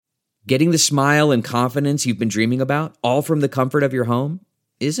Getting the smile and confidence you've been dreaming about, all from the comfort of your home,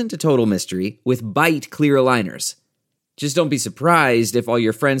 isn't a total mystery with Bite clear aligners. Just don't be surprised if all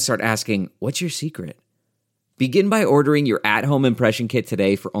your friends start asking, "What's your secret?" Begin by ordering your at-home impression kit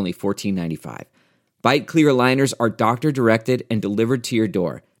today for only $14.95. Bite clear aligners are doctor-directed and delivered to your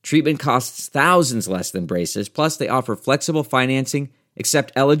door. Treatment costs thousands less than braces, plus they offer flexible financing,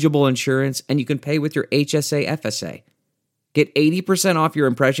 accept eligible insurance, and you can pay with your HSA FSA. Get 80% off your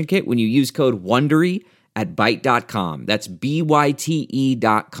impression kit when you use code WONDERY at Byte.com. That's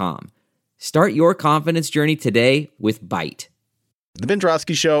BYTE.com. Start your confidence journey today with Byte. The Ben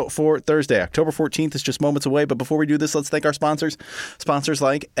Joravsky Show for Thursday, October 14th is just moments away. But before we do this, let's thank our sponsors. Sponsors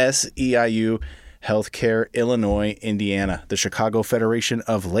like SEIU Healthcare, Illinois, Indiana. The Chicago Federation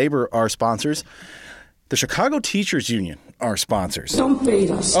of Labor are sponsors. The Chicago Teachers Union are sponsors. Don't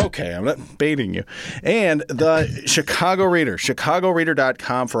bait us. Okay, I'm not baiting you. And the Chicago Reader,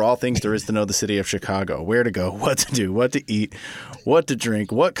 chicagoreader.com for all things there is to know the city of Chicago. Where to go, what to do, what to eat, what to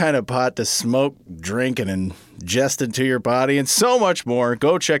drink, what kind of pot to smoke, drink, and ingest into your body, and so much more.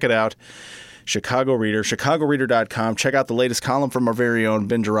 Go check it out. Chicago Reader, chicagoreader.com. Check out the latest column from our very own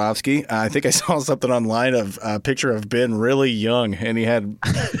Ben Joravsky. I think I saw something online of a picture of Ben really young, and he had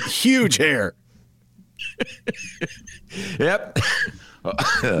huge hair. Yep.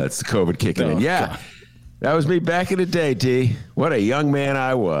 That's the COVID kicking in. Yeah. God. That was me back in the day, T. What a young man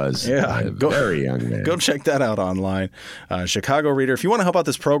I was. Yeah. Very young man. Go check that out online. Chicago Reader. If you want to help out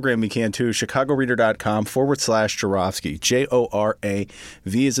this program, you can too. chicagoreader.com/Joravsky. Jorav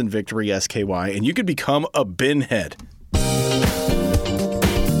as in victory, SKY. And you could become a bin head.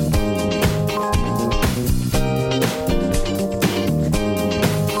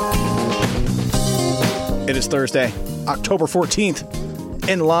 It is Thursday, October 14th,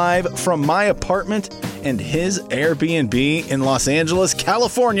 and live from my apartment and his Airbnb in Los Angeles,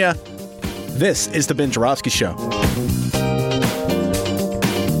 California, this is the Ben Joravsky Show.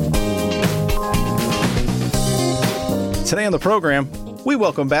 Today on the program, we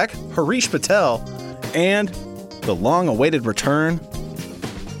welcome back Harish Patel and the long-awaited return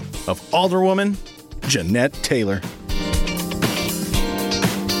of Alderwoman Jeanette Taylor.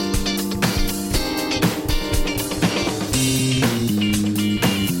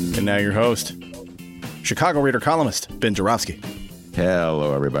 And now your host, Chicago Reader columnist, Ben Joravsky.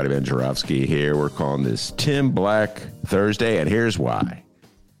 Hello, everybody. Ben Joravsky here. We're calling this Tim Black Thursday, and here's why.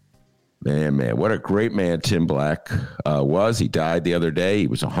 Man, what a great man Tim Black was. He died the other day. He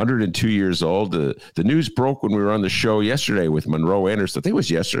was 102 years old. The news broke when we were on the show yesterday with Monroe Anderson. I think it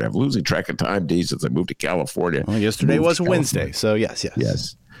was yesterday. I'm losing track of time, D, since I moved to California. Well, yesterday was Wednesday, so yes.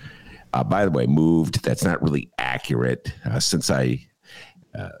 Yes. By the way, moved. That's not really accurate since I...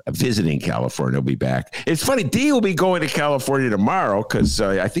 visiting California. He'll be back. It's funny, D will be going to California tomorrow because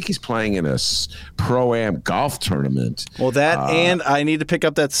I think he's playing in a pro-am golf tournament. Well, that and I need to pick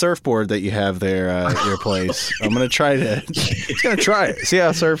up that surfboard that you have there at your place. I'm going to try it. See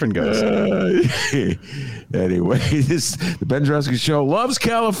how surfing goes. Anyway, the Ben Joravsky Show loves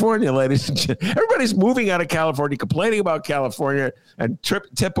California, ladies and gentlemen. Everybody's moving out of California, complaining about California, and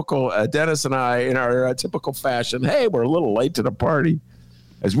typical Dennis and I, in our typical fashion, hey, we're a little late to the party.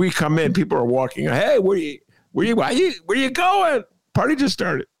 As we come in, people are walking. Hey, where you going? Party just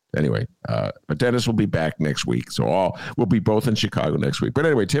started. Anyway, but Dennis will be back next week, so we'll be both in Chicago next week. But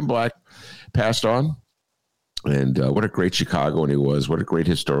anyway, Tim Black passed on, and what a great Chicagoan he was. What a great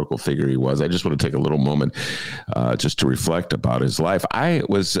historical figure he was. I just want to take a little moment just to reflect about his life. I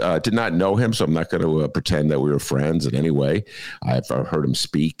did not know him, so I'm not going to pretend that we were friends in any way. I've heard him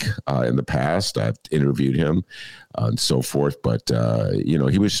speak in the past. I've interviewed him. And so forth. But,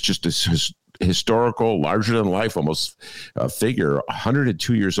 he was just this historical, larger-than-life almost figure,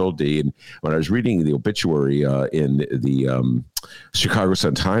 102 years old, D. And when I was reading the obituary in the Chicago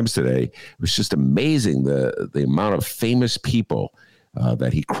Sun-Times today, it was just amazing the amount of famous people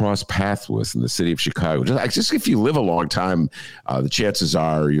that he crossed paths with in the city of Chicago. Just if you live a long time, the chances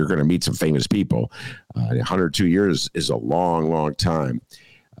are you're going to meet some famous people. 102 years is a long, long time.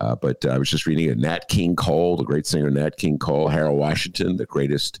 But I was just reading Nat King Cole, the great singer Nat King Cole, Harold Washington, the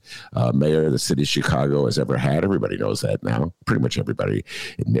greatest mayor the city of Chicago has ever had. Everybody knows that now. Pretty much everybody.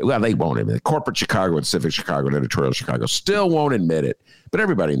 Well, they won't admit it. Corporate Chicago and Civic Chicago and editorial Chicago still won't admit it. But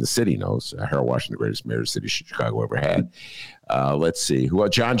everybody in the city knows Harold Washington, the greatest mayor the city of Chicago ever had. Let's see.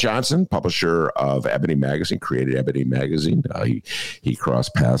 John Johnson, publisher of Ebony Magazine, created Ebony Magazine. He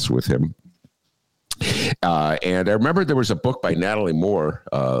crossed paths with him. And I remember there was a book by Natalie Moore,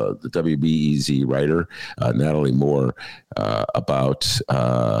 the WBEZ writer, Natalie Moore, about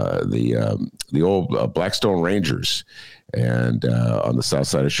the old Blackstone Rangers. and on the south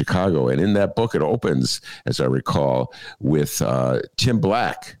side of Chicago. And in that book, it opens, as I recall, with Tim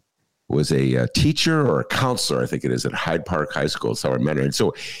Black was a teacher or a counselor, I think it is, at Hyde Park High School. That's how I met her. And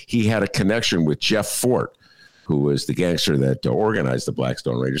so he had a connection with Jeff Fort, who was the gangster that organized the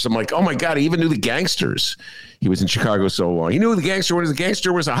Blackstone Raiders. I'm like, oh my God, he even knew the gangsters. He was in Chicago so long. He knew the gangster when the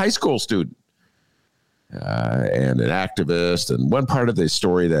gangster was a high school student. And an activist. And one part of the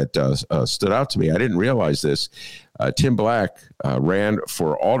story that stood out to me, I didn't realize this, Tim Black ran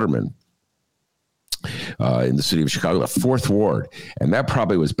for alderman in the city of Chicago, the 4th Ward. And that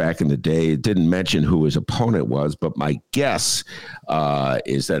probably was back in the day. It didn't mention who his opponent was, but my guess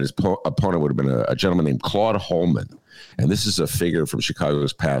is that his opponent would have been a gentleman named Claude Holman. And this is a figure from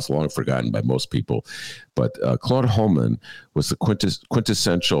Chicago's past, long forgotten by most people. But Claude Holman was the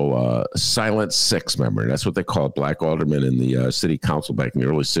quintessential Silent Six member. And that's what they called black aldermen in the city council back in the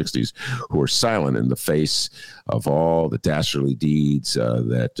early 60s, who were silent in the face of all the dastardly deeds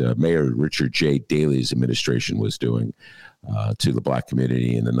that Mayor Richard J. Daley's administration was doing to the black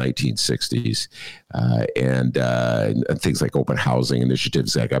community in the 1960s, and things like open housing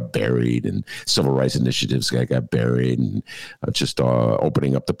initiatives that got buried, and civil rights initiatives that got buried, and just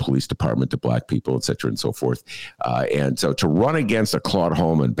opening up the police department to black people, et cetera, and so forth. And so to run against a Claude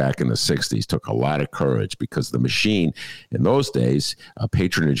Holman back in the 60s took a lot of courage, because the machine in those days,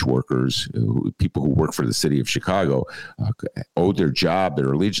 patronage workers, people who worked for the city of Chicago, owed their job,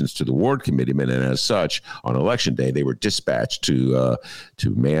 their allegiance to the ward committeemen, and as such, on election day, they were dispatched to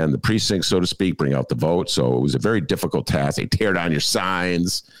man the precinct, so to speak, bring out the vote. So it was a very difficult task. They tear down your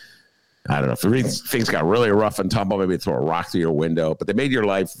signs. I don't know, if things got really rough and tumble, maybe throw a rock through your window, but they made your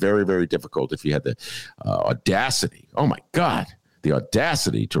life very, very difficult if you had the audacity. Oh my God. The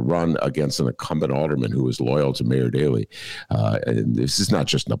audacity to run against an incumbent alderman who was loyal to Mayor Daley. And this is not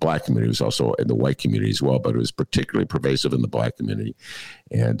just in the black community, it was also in the white community as well, but it was particularly pervasive in the black community.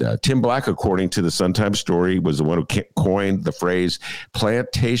 And Tim Black, according to the Sun-Times story, was the one who coined the phrase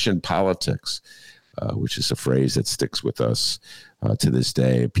plantation politics, which is a phrase that sticks with us to this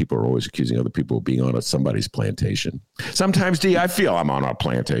day. People are always accusing other people of being on somebody's plantation. Sometimes, D, I feel I'm on a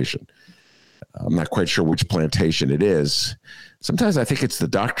plantation. I'm not quite sure which plantation it is. Sometimes I think it's the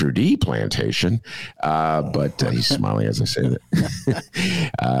Dr. D plantation, but he's smiling as I say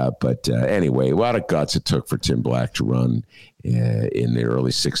that. But anyway, a lot of guts it took for Tim Black to run in the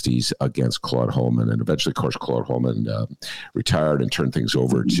early 60s against Claude Holman. And eventually, of course, Claude Holman retired and turned things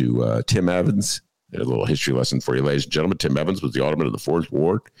over to Tim Evans. A little history lesson for you, ladies and gentlemen. Tim Evans was the alderman of the 4th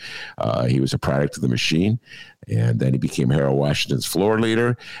Ward. He was a product of the machine, and then he became Harold Washington's floor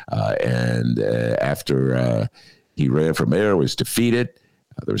leader. And after he ran for mayor, was defeated,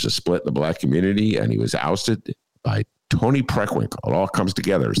 there was a split in the black community, and he was ousted by Tony Preckwinkle. It all comes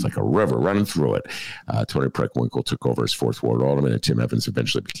together. It's like a river running through it. Tony Preckwinkle took over as 4th Ward alderman, and Tim Evans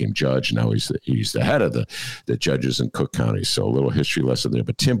eventually became judge. Now he's the head of the judges in Cook County. So a little history lesson there.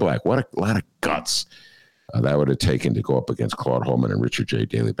 But Tim Black, what a lot of guts that would have taken to go up against Claude Holman and Richard J.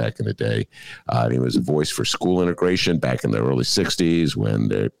 Daley back in the day. And he was a voice for school integration back in the early 60s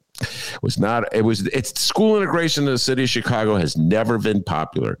when it's school integration in the city of Chicago has never been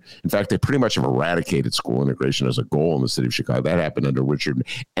popular. In fact, they pretty much have eradicated school integration as a goal in the city of Chicago. That happened under Richard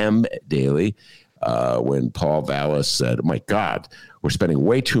M. Daley when Paul Vallis said, oh my God, we're spending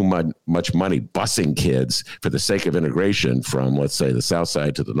way too much money busing kids for the sake of integration from, let's say, the south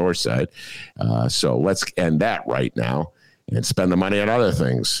side to the north side. So let's end that right now and spend the money on other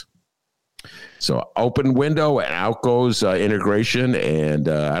things. So open window and out goes integration. And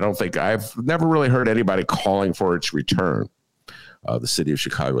I've never really heard anybody calling for its return. The city of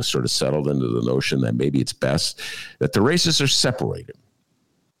Chicago has sort of settled into the notion that maybe it's best that the races are separated,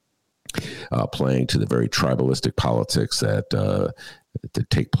 playing to the very tribalistic politics that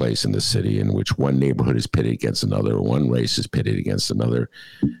take place in the city, in which one neighborhood is pitted against another, one race is pitted against another.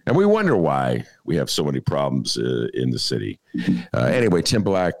 And we wonder why we have so many problems in the city. Anyway, Tim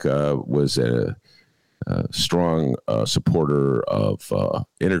Black was a strong supporter of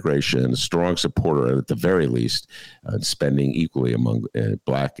integration, a strong supporter, at the very least, spending equally among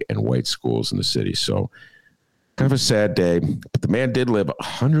black and white schools in the city. So kind of a sad day, but the man did live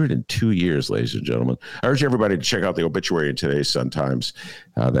 102 years, ladies and gentlemen. I urge everybody to check out the obituary in today's Sun-Times.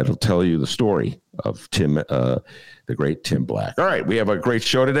 That'll tell you the story of the great Tim Black. All right, we have a great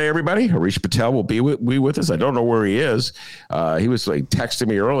show today, everybody. Harish Patel will be with us. I don't know where he is. He was texting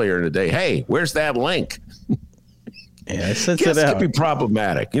me earlier in the day, hey, where's that link? Yeah, I sent it out. It can be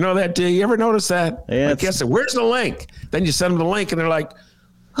problematic. You know that, do you ever notice that? Yeah, I guess, where's the link? Then you send them the link, and they're like,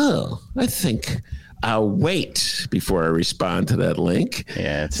 oh, I think I'll wait before I respond to that link.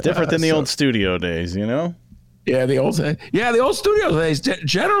 Yeah, it's different than the old studio days, you know? Yeah, the old studio days.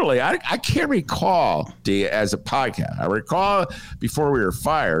 Generally, I can't recall as a podcast. I recall before we were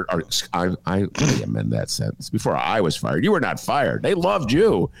fired. Or let me amend that sentence. Before I was fired, you were not fired. They loved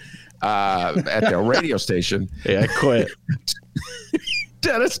you at the radio station. Yeah, I quit.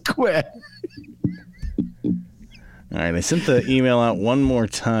 Dennis quit. All right, I sent the email out one more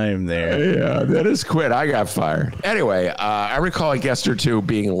time there. Yeah, Dennis quit. I got fired. Anyway, I recall a guest or two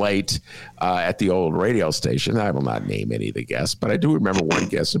being late at the old radio station. I will not name any of the guests, but I do remember one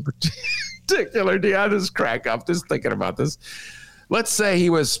guest in particular. I just crack up just thinking about this. Let's say he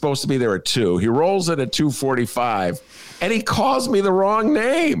was supposed to be there at 2. He rolls in at 2:45, and he calls me the wrong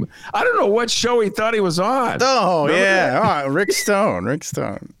name. I don't know what show he thought he was on. Oh, remember yeah. Oh, Rick Stone.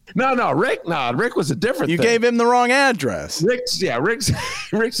 No, Rick was a different thing. You gave him the wrong address. Rick's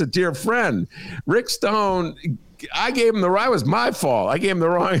a dear friend. Rick Stone, I gave him that was my fault. I gave him the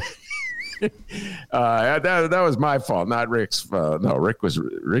wrong. That was my fault, not Rick's. No,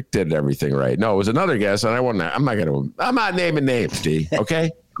 Rick did everything right. No, it was another guest, and I'm not naming names, D.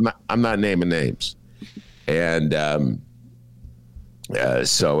 Okay, I'm not naming names. And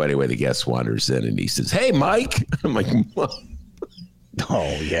so anyway, the guest wanders in, and he says, "Hey, Mike." I'm like,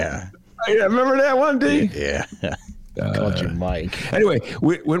 "Oh yeah, remember that one, D? Yeah." I called you Mike. Anyway,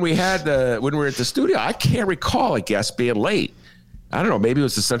 when we were at the studio, I can't recall a guest being late. I don't know. Maybe it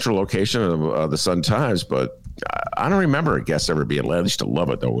was the central location of the Sun Times, but I don't remember a guest ever being late. I used to love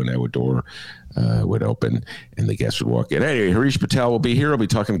it, though, when that door would open and the guest would walk in. Anyway, Harish Patel will be here. He'll be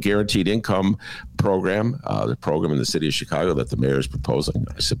talking guaranteed income program, the program in the city of Chicago that the mayor is proposing.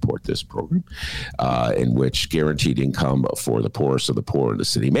 I support this program, in which guaranteed income for the poorest of the poor in the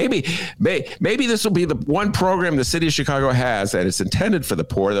city. Maybe this will be the one program the city of Chicago has that is intended for the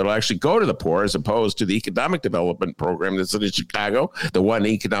poor that will actually go to the poor, as opposed to the economic development program in the city of Chicago, the one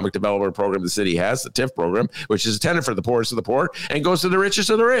economic development program the city has, the TIF program, which is intended for the poorest of the poor and goes to the richest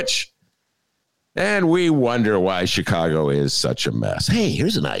of the rich. And we wonder why Chicago is such a mess. Hey,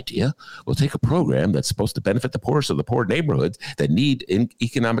 here's an idea. We'll take a program that's supposed to benefit the poorest of the poor neighborhoods that need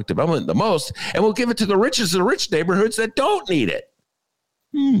economic development the most, and we'll give it to the richest of the rich neighborhoods that don't need it.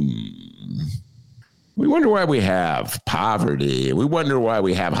 We wonder why we have poverty. We wonder why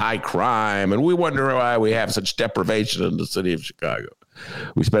we have high crime. And we wonder why we have such deprivation in the city of Chicago.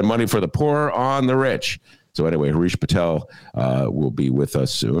 We spend money for the poor on the rich. So anyway, Harish Patel will be with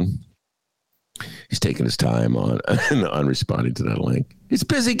us soon. He's taking his time on responding to that link. He's a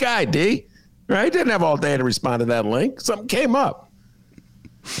busy guy, D. Right? Didn't have all day to respond to that link. Something came up.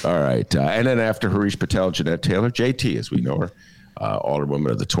 All right. And then after Harish Patel, Jeanette Taylor, JT, as we know her,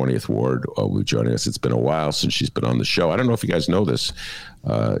 Alderwoman of the 20th Ward, will be joining us. It's been a while since she's been on the show. I don't know if you guys know this.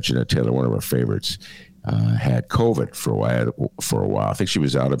 Jeanette Taylor, one of our favorites, had COVID for a while. I think she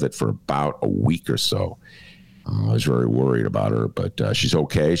was out of it for about a week or so. I was very worried about her, but she's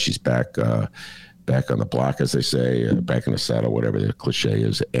okay. She's back on the block, as they say, back in the saddle, whatever the cliche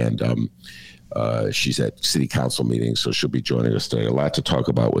is. And she's at city council meetings, so she'll be joining us today. A lot to talk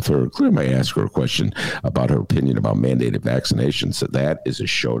about with her. Clearly, I may ask her a question about her opinion about mandated vaccinations. So that is a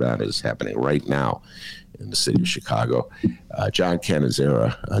showdown that is happening right now in the city of Chicago. John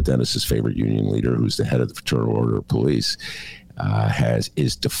Canizera, Dennis's favorite union leader, who's the head of the Fraternal Order of Police,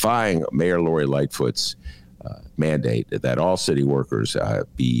 is defying Mayor Lori Lightfoot's mandate that all city workers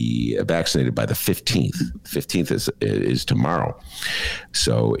be vaccinated by the 15th. 15th is tomorrow.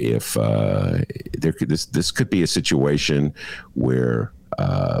 So if this could be a situation where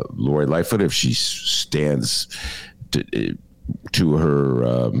Lori Lightfoot, if she stands to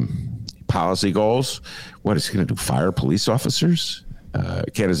her policy goals, what is she going to do? Fire police officers?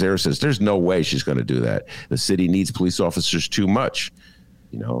 Canizera says there's no way she's going to do that. The city needs police officers too much.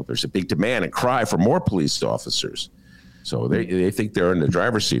 You know, there's a big demand and cry for more police officers. So they think they're in the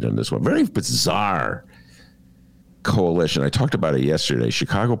driver's seat on this one. Very bizarre coalition. I talked about it yesterday.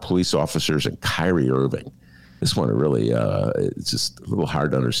 Chicago police officers and Kyrie Irving. This one really, it's just a little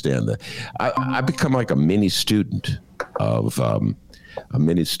hard to understand. I've become like a mini student of the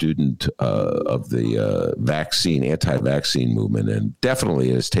anti-vaccine movement, and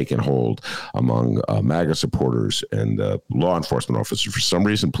definitely has taken hold among MAGA supporters and law enforcement officers. For some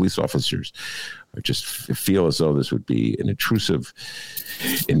reason, police officers just feel as though this would be an intrusive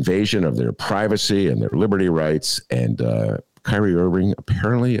invasion of their privacy and their liberty rights, and Kyrie Irving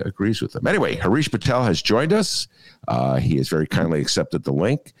apparently agrees with them. Anyway, Harish Patel has joined us. He has very kindly accepted the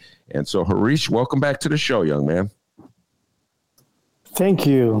link. And so, Harish, welcome back to the show, young man. Thank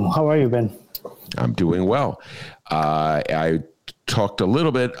you. How are you, Ben? I'm doing well. I talked a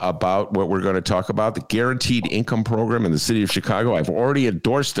little bit about what we're going to talk about, the guaranteed income program in the city of Chicago. I've already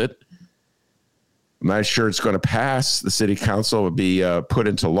endorsed it. I'm not sure it's going to pass. The city council will be put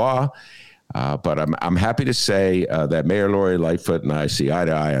into law. But I'm happy to say that Mayor Lori Lightfoot and I see eye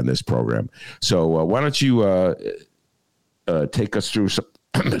to eye on this program. So why don't you take us through some,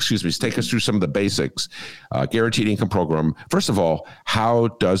 take us through some of the basics. Guaranteed income program. First of all, how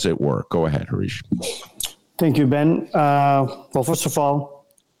does it work? Go ahead, Harish. Thank you, Ben. Well, first of all,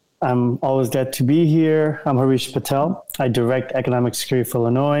 I'm always glad to be here. I'm Harish Patel. I direct Economic Security for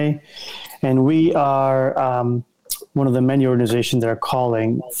Illinois, and we are one of the many organizations that are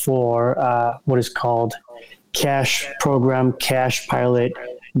calling for what is called cash program, cash pilot,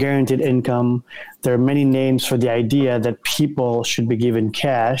 guaranteed income. There are many names for the idea that people should be given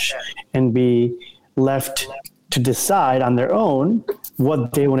cash and be left to decide on their own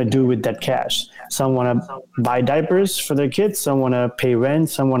what they want to do with that cash. Some want to buy diapers for their kids. Some want to pay rent.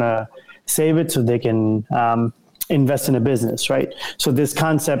 Some want to save it so they can invest in a business, right? So this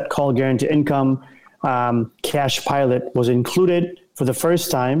concept called guaranteed income, cash pilot, was included for the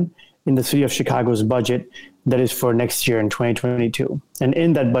first time in the city of Chicago's budget that is for next year in 2022. And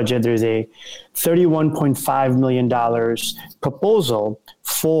in that budget, there's a $31.5 million proposal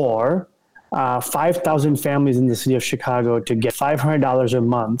for 5,000 families in the city of Chicago to get $500 a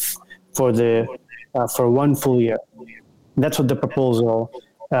month for one full year. That's what the proposal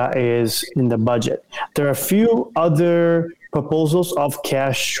is in the budget. There are a few other proposals of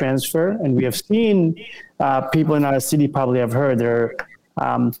cash transfer, and we have seen people in our city probably have heard their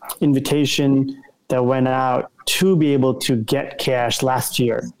invitation that went out to be able to get cash last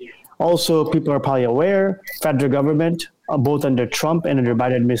year. Also, people are probably aware, federal government, both under Trump and under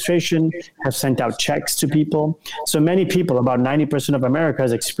Biden administration, have sent out checks to people. So many people, about 90% of America,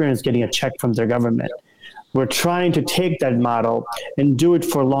 has experienced getting a check from their government. We're trying to take that model and do it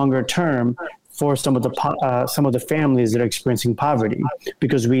for longer term for some of the families that are experiencing poverty,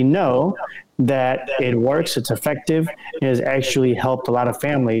 because we know that it works, it's effective, it has actually helped a lot of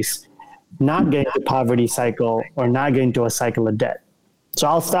families not get into the poverty cycle or not get into a cycle of debt. So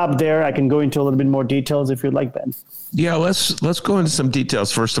I'll stop there. I can go into a little bit more details if you'd like, Ben. Yeah, let's go into some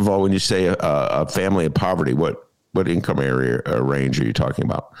details. First of all, when you say a family in poverty, what income area range are you talking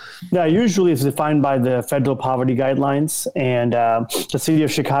about? Yeah, usually it's defined by the federal poverty guidelines, and the city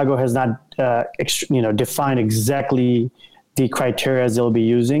of Chicago has not defined exactly the criteria they'll be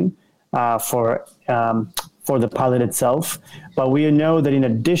using for the pilot itself. But we know that in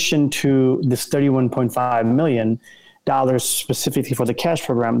addition to this $31.5 million specifically for the cash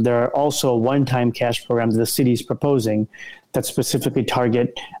program, there are also one-time cash programs the city is proposing that specifically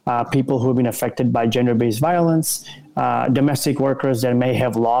target people who have been affected by gender-based violence, domestic workers that may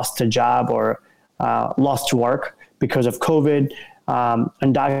have lost a job or lost work because of COVID,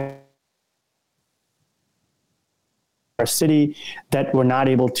 undocumented our city that were not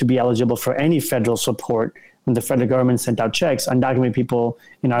able to be eligible for any federal support when the federal government sent out checks. Undocumented people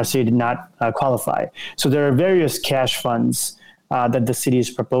in our city did not qualify. So there are various cash funds that the city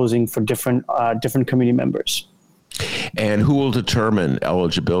is proposing for different community members. And who will determine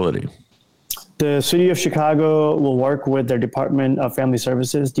eligibility? The city of Chicago will work with their Department of Family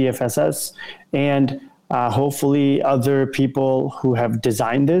Services, DFSS, and hopefully other people who have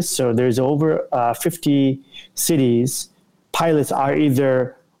designed this. So there's over 50 cities. Pilots are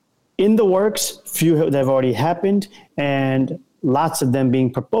either in the works, few that have already happened, and lots of them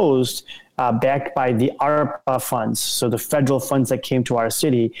being proposed, backed by the ARPA funds, so the federal funds that came to our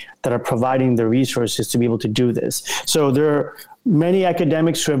city that are providing the resources to be able to do this. So there are many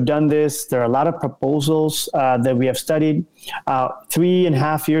academics who have done this. There are a lot of proposals that we have studied.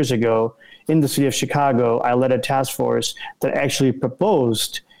 3.5 years ago in the city of Chicago, I led a task force that actually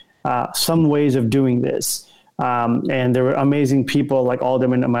proposed some ways of doing this. And there were amazing people like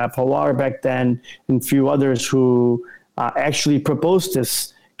Alderwoman Patel back then and a few others who actually proposed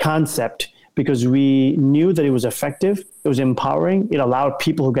this concept because we knew that it was effective, it was empowering, it allowed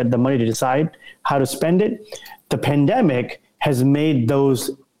people who get the money to decide how to spend it. The pandemic has made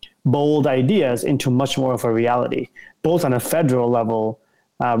those bold ideas into much more of a reality, both on a federal level.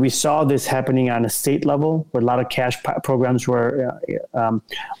 We saw this happening on a state level where a lot of cash programs were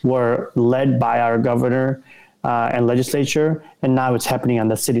led by our governor and legislature, and now it's happening on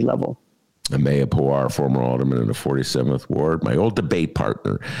the city level. Maya Pawar, former alderman in the 47th Ward, my old debate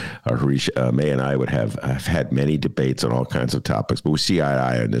partner, Harish. Maya and I have had many debates on all kinds of topics, but we see eye to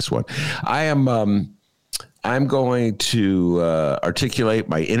eye on this one. I'm going to articulate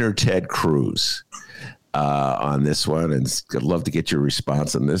my inner Ted Cruz. on this one, and I'd love to get your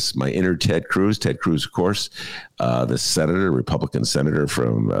response on this. My inner Ted Cruz, of course, the senator, Republican senator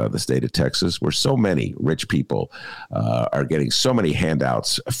from the state of Texas, where so many rich people are getting so many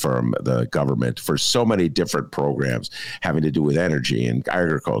handouts from the government for so many different programs having to do with energy and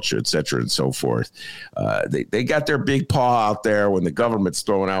agriculture, et cetera, and so forth. They got their big paw out there when the government's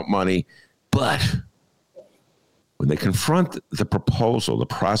throwing out money, but when they confront the proposal, the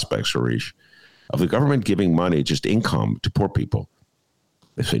prospects, Harish, of the government giving money, just income to poor people,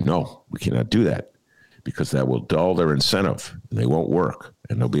 they say, no, we cannot do that because that will dull their incentive and they won't work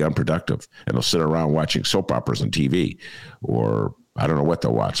and they'll be unproductive and they'll sit around watching soap operas on TV, or I don't know what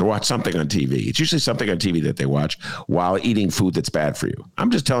they'll watch. They'll watch something on TV. It's usually something on TV that they watch while eating food that's bad for you.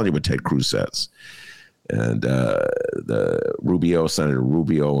 I'm just telling you what Ted Cruz says. And Senator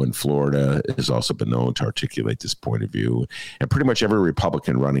Rubio in Florida has also been known to articulate this point of view, and pretty much every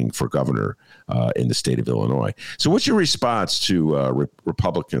Republican running for governor in the state of Illinois. So what's your response to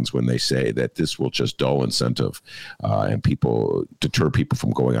Republicans when they say that this will just dull incentive and deter people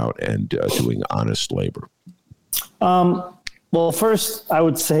from going out and doing honest labor? Well, first, I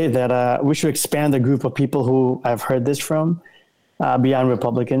would say that we should expand the group of people who I've heard this from beyond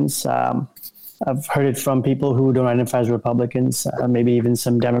Republicans. I've heard it from people who don't identify as Republicans, maybe even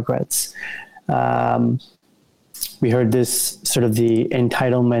some Democrats. We heard this sort of the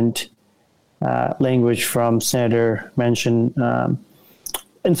entitlement language from Senator Manchin.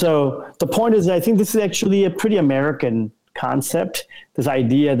 And so the point is, I think this is actually a pretty American concept, this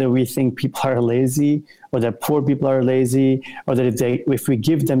idea that we think people are lazy, or that poor people are lazy, or that if we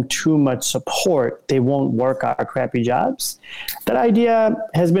give them too much support, they won't work our crappy jobs. That idea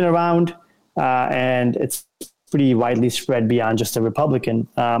has been around. And it's pretty widely spread beyond just the Republican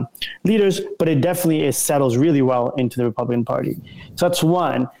leaders, but it definitely settles really well into the Republican Party. So that's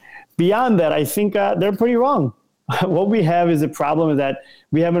one. Beyond that, I think they're pretty wrong. What we have is a problem that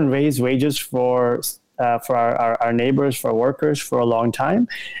we haven't raised wages for our neighbors, for workers for a long time.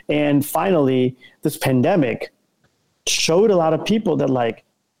 And finally, this pandemic showed a lot of people that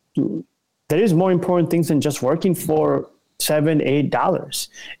there is more important things than just working for $7, $8.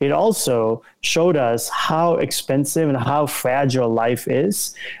 It also showed us how expensive and how fragile life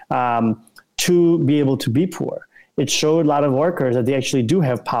is to be able to be poor. It showed a lot of workers that they actually do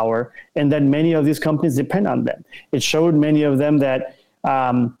have power and that many of these companies depend on them. It showed many of them that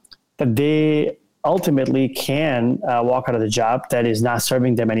that they ultimately can walk out of the job that is not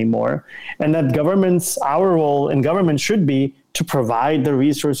serving them anymore, and that our role in government should be to provide the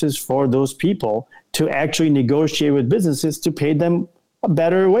resources for those people to actually negotiate with businesses to pay them a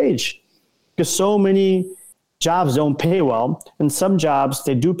better wage. Because so many jobs don't pay well, and some jobs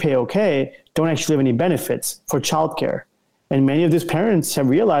they do pay okay, don't actually have any benefits for childcare. And many of these parents have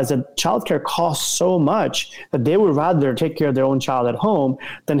realized that childcare costs so much that they would rather take care of their own child at home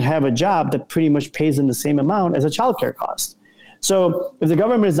than have a job that pretty much pays them the same amount as a childcare cost. So if the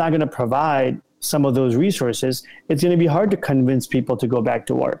government is not going to provide some of those resources, it's going to be hard to convince people to go back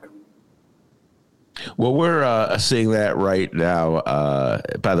to work. Well, we're seeing that right now.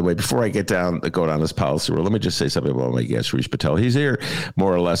 By the way, before I go down this policy road, let me just say something about my guest, Harish Patel. He's here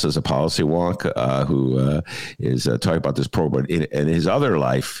more or less as a policy wonk who is talking about this program in his other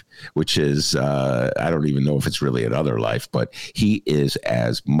life, which is, I don't even know if it's really another life, but he is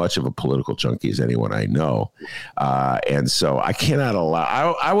as much of a political junkie as anyone I know. And so I cannot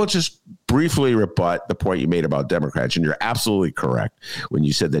allow, I will just briefly rebut the point you made about Democrats, and you're absolutely correct when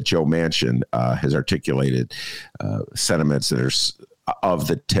you said that Joe Manchin has articulated sentiments that are of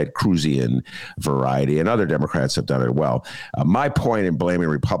the Ted Cruzian variety, and other Democrats have done it well. My point in blaming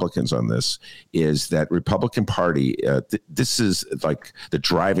Republicans on this is that Republican Party, this is like the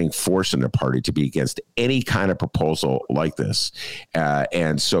driving force in the party to be against any kind of proposal like this.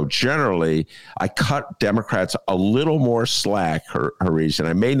 And so generally, I cut Democrats a little more slack, Harish, and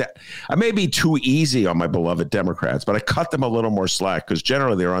I may be too easy on my beloved Democrats, but I cut them a little more slack because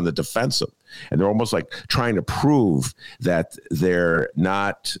generally they're on the defensive. And they're almost like trying to prove that they're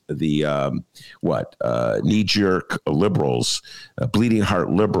not the knee-jerk liberals, bleeding heart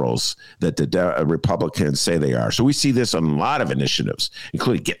liberals that the Republicans say they are. So we see this on a lot of initiatives,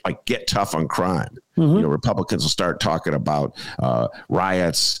 including get tough on crime. Mm-hmm. You know, Republicans will start talking about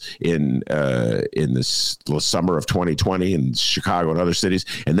riots in this summer of 2020 in Chicago and other cities,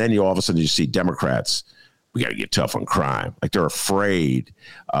 and then all of a sudden you see Democrats. We got to get tough on crime. Like they're afraid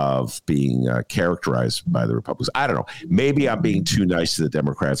of being characterized by the Republicans. I don't know. Maybe I'm being too nice to the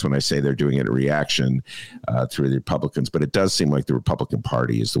Democrats when I say they're doing it in reaction to the Republicans, but it does seem like the Republican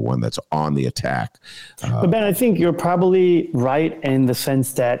Party is the one that's on the attack. But Ben, I think you're probably right in the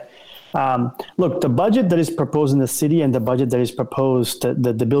sense that Look, the budget that is proposed in the city and the budget that is proposed,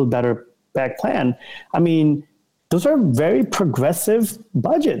 the Build Better Back plan, I mean, those are very progressive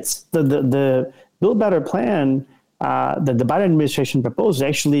budgets. The Build Better plan that the Biden administration proposed,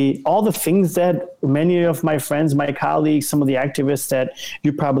 actually all the things that many of my friends, my colleagues, some of the activists that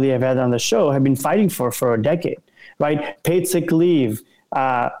you probably have had on the show have been fighting for a decade, right? Paid sick leave,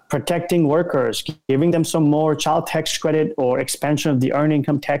 protecting workers, giving them some more child tax credit or expansion of the earned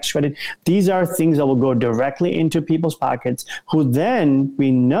income tax credit. These are things that will go directly into people's pockets, who then,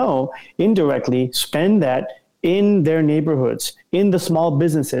 we know, indirectly spend that in their neighborhoods, in the small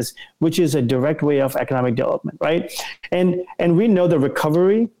businesses, which is a direct way of economic development, right? And we know the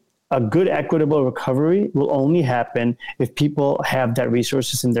recovery, a good equitable recovery, will only happen if people have that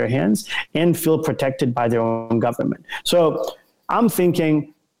resources in their hands and feel protected by their own government. So I'm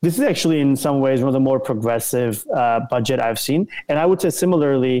thinking this is actually in some ways one of the more progressive budget I've seen. And I would say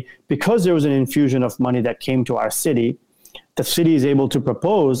similarly, because there was an infusion of money that came to our city, the city is able to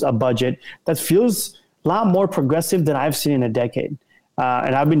propose a budget that feels a lot more progressive than I've seen in a decade.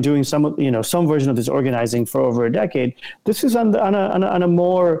 And I've been doing some version of this organizing for over a decade. This is on a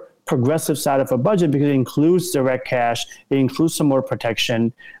more progressive side of a budget because it includes direct cash, it includes some more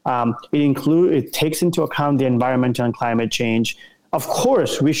protection, it takes into account the environmental and climate change. Of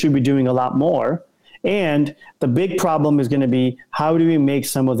course, we should be doing a lot more. And the big problem is going to be, how do we make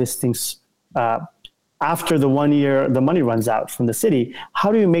some of these things after the 1 year, the money runs out from the city?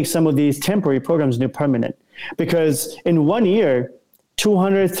 How do we make some of these temporary programs new permanent? Because in 1 year,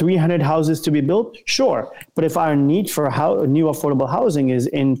 200, 300 houses to be built, sure. But if our need for new affordable housing is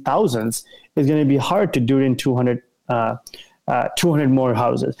in thousands, it's going to be hard to do it in 200 more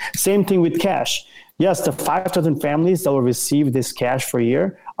houses. Same thing with cash. Yes, the 5,000 families that will receive this cash for a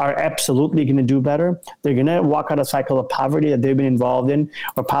year are absolutely going to do better. They're going to walk out a cycle of poverty that they've been involved in,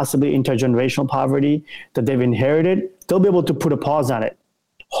 or possibly intergenerational poverty that they've inherited. They'll be able to put a pause on it.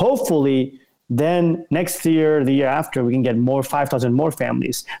 Hopefully, then next year, the year after, we can get 5,000 more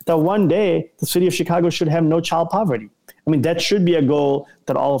families. That one day, the city of Chicago should have no child poverty. I mean, that should be a goal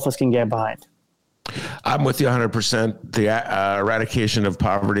that all of us can get behind. I'm with you 100%. The eradication of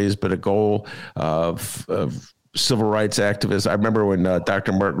poverty has been a goal of civil rights activists. I remember when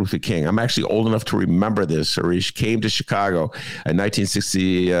Dr. Martin Luther King, I'm actually old enough to remember this, Harish, came to Chicago in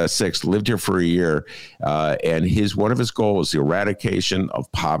 1966, lived here for a year, and one of his goals, the eradication of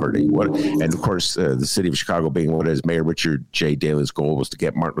poverty. And of course, the city of Chicago being what it is, Mayor Richard J. Daley's goal was to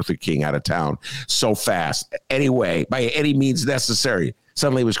get Martin Luther King out of town so fast, anyway, by any means necessary.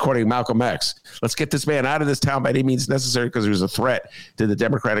 Suddenly he was quoting Malcolm X. Let's get this man out of this town by any means necessary because he was a threat to the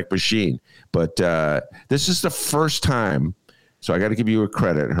Democratic machine. But this is the first time, so I got to give you a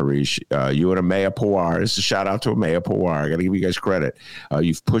credit, Harish. You and Amaya Pawar, this is a shout out to Amaya Pawar. I got to give you guys credit.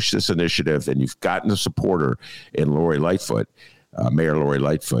 You've pushed this initiative and you've gotten a supporter in Lori Lightfoot. Mayor Lori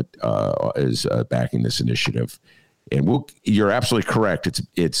Lightfoot is backing this initiative. And you're absolutely correct.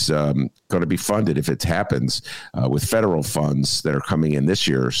 It's going to be funded, if it happens, with federal funds that are coming in this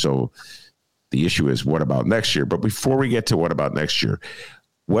year. So the issue is, what about next year? But before we get to what about next year,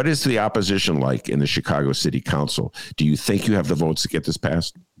 what is the opposition like in the Chicago City Council? Do you think you have the votes to get this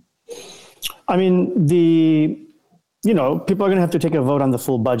passed? I mean, people are going to have to take a vote on the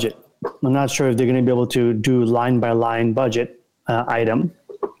full budget. I'm not sure if they're going to be able to do line by line budget item.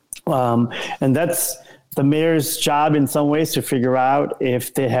 And that's the mayor's job in some ways, to figure out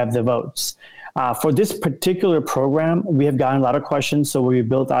if they have the votes. For this particular program, we have gotten a lot of questions. So we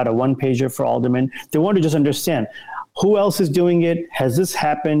built out a one-pager for aldermen. They want to just understand who else is doing it. Has this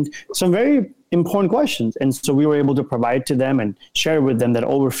happened? Some very important questions. And so we were able to provide to them and share with them that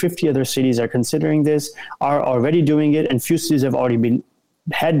over 50 other cities are considering this, are already doing it, and few cities have already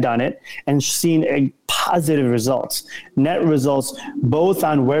had done it and seen a positive results, net results, both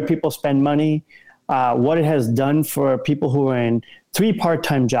on where people spend money, what it has done for people who are in 3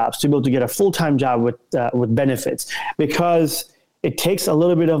 part-time jobs to be able to get a full-time job with benefits, because it takes a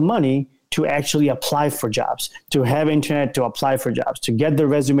little bit of money to actually apply for jobs, to have internet to apply for jobs, to get the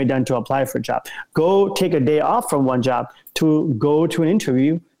resume done to apply for a job, go take a day off from one job to go to an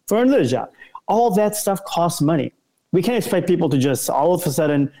interview for another job. All that stuff costs money. We can't expect people to just all of a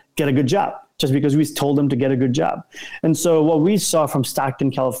sudden get a good job just because we told them to get a good job. And so what we saw from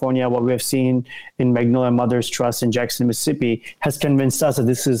Stockton, California, what we have seen in Magnolia Mothers Trust in Jackson, Mississippi, has convinced us that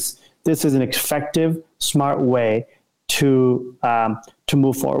this is an effective, smart way to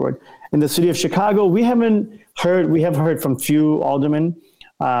move forward. In the city of Chicago, we have heard from few aldermen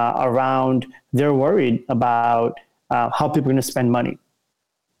around, they're worried about how people are going to spend money.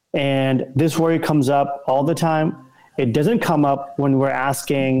 And this worry comes up all the time. It doesn't come up when we're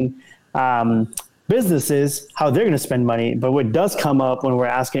asking businesses how they're going to spend money, but what does come up when we're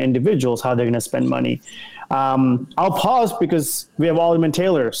asking individuals how they're going to spend money. I'll pause because we have Alderman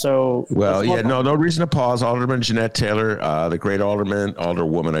Taylor. So, no reason to pause. Alderman Jeanette Taylor, the great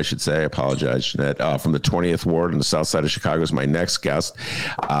Alderwoman, I should say. I apologize, Jeanette, from the 20th Ward in the South Side of Chicago is my next guest.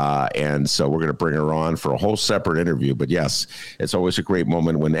 And so we're going to bring her on for a whole separate interview. But yes, it's always a great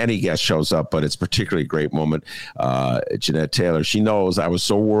moment when any guest shows up, but it's particularly a great moment. Jeanette Taylor, she knows I was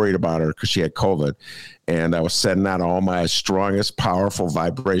so worried about her because she had COVID. And I was sending out all my strongest, powerful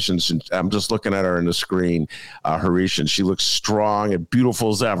vibrations. And I'm just looking at her on the screen, Harish, and she looks strong and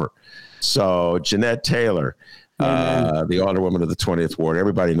beautiful as ever. So Jeanette Taylor, the Alderwoman of the 20th Ward,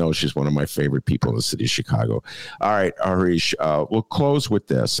 everybody knows she's one of my favorite people in the city of Chicago. All right, Harish, we'll close with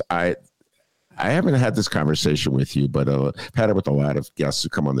this. I haven't had this conversation with you, but I've had it with a lot of guests who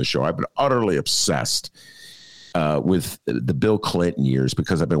come on the show. I've been utterly obsessed with the Bill Clinton years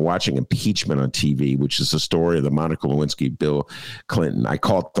because I've been watching impeachment on TV, which is the story of the Monica Lewinsky, Bill Clinton. I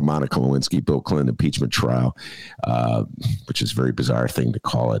call it the Monica Lewinsky, Bill Clinton impeachment trial, which is a very bizarre thing to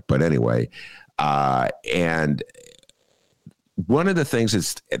call it. But anyway, and one of the things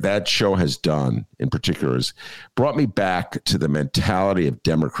that show has done in particular is brought me back to the mentality of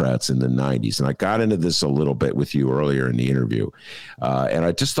Democrats in the 90s. And I got into this a little bit with you earlier in the interview. And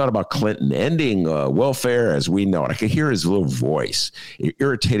I just thought about Clinton ending welfare as we know it. I could hear his little voice. It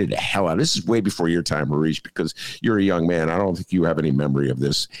irritated the hell out. This is way before your time, Harish, because you're a young man. I don't think you have any memory of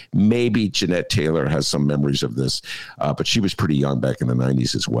this. Maybe Jeanette Taylor has some memories of this, but she was pretty young back in the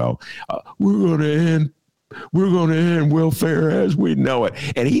 90s as well. We're going to end welfare as we know it.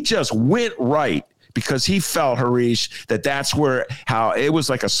 And he just went right because he felt, Harish, that's how it was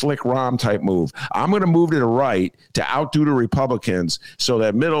like a slick Rom type move. I'm going to move to the right to outdo the Republicans so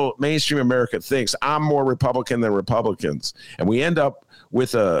that mainstream America thinks I'm more Republican than Republicans. And we end up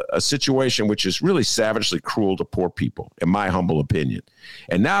with a situation which is really savagely cruel to poor people, in my humble opinion.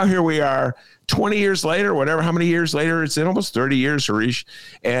 And now here we are 20 years later, whatever, how many years later, it's in almost 30 years, Harish.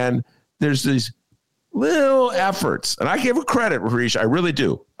 And there's these little efforts, and I give you credit, Harish, I really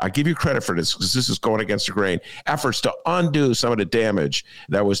do. I give you credit for this because this is going against the grain, efforts to undo some of the damage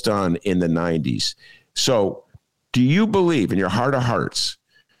that was done in the 90s. So do you believe in your heart of hearts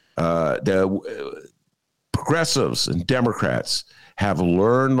the progressives and Democrats have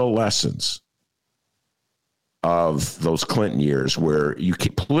learned the lessons of those Clinton years where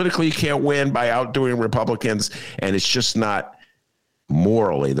politically you can't win by outdoing Republicans, and it's just not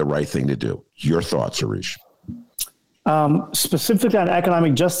morally the right thing to do? Your thoughts, Harish? Specifically on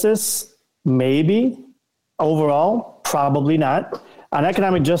economic justice, maybe. Overall, probably not. On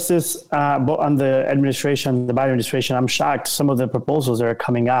economic justice, on the administration, the Biden administration, I'm shocked some of the proposals that are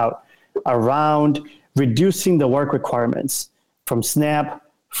coming out around reducing the work requirements from SNAP,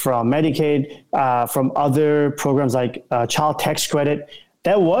 from Medicaid, from other programs like child tax credit.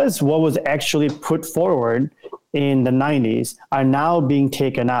 That was what was actually put forward in the 90s are now being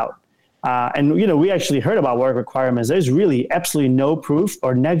taken out. And, we actually heard about work requirements. There's really absolutely no proof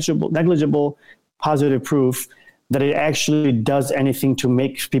or negligible positive proof that it actually does anything to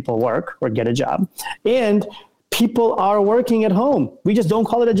make people work or get a job. And people are working at home. We just don't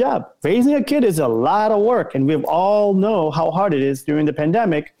call it a job. Raising a kid is a lot of work. And we all know how hard it is during the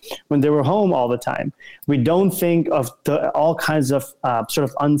pandemic when they were home all the time. We don't think of all kinds of sort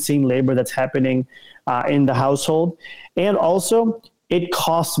of unseen labor that's happening in the household. And also, it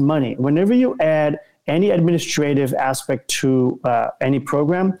costs money. Whenever you add any administrative aspect to any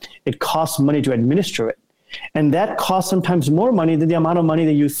program, it costs money to administer it. And that costs sometimes more money than the amount of money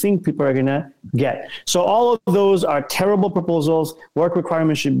that you think people are going to get. So all of those are terrible proposals. Work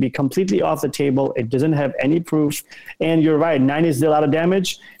requirements should be completely off the table. It doesn't have any proof. And you're right, 90s did a lot of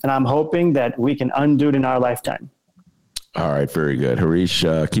damage. And I'm hoping that we can undo it in our lifetime. All right, very good. Harish,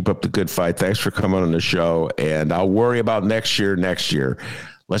 keep up the good fight. Thanks for coming on the show. And I'll worry about next year.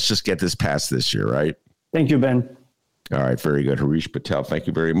 Let's just get this past this year, right? Thank you, Ben. All right, very good. Harish Patel, thank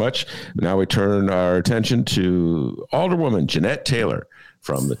you very much. Now we turn our attention to Alderwoman Jeanette Taylor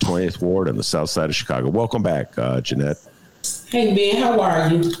from the 20th Ward on the South Side of Chicago. Welcome back, Jeanette. Hey, Ben, how are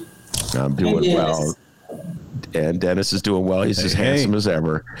you? I'm doing well. And Dennis is doing well. He's as handsome as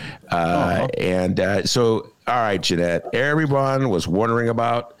ever. So, all right, Jeanette, everyone was wondering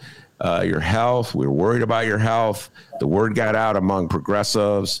about your health. We were worried about your health. The word got out among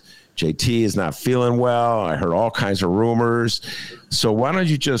progressives. JT is not feeling well. I heard all kinds of rumors. So why don't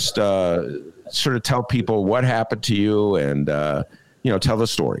you just sort of tell people what happened to you and, tell the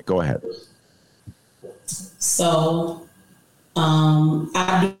story. Go ahead. So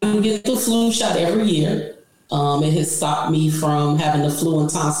I do get the flu shot every year. It has stopped me from having the flu and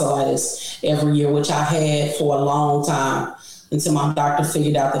tonsillitis every year, which I had for a long time until my doctor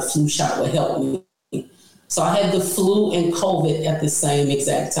figured out the flu shot would help me. So I had the flu and COVID at the same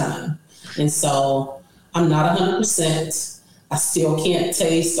exact time. And so I'm not 100%. I still can't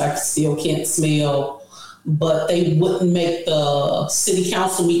taste. I still can't smell. But they wouldn't make the city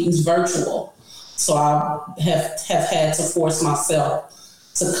council meetings virtual. So I have had to force myself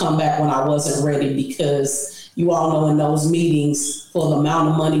to come back when I wasn't ready, because you all know in those meetings, for the amount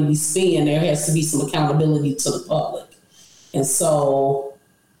of money we spend, there has to be some accountability to the public. And so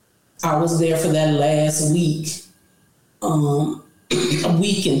I was there for that last week,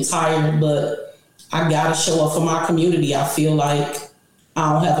 weak and tired, but I gotta show up for my community. I feel like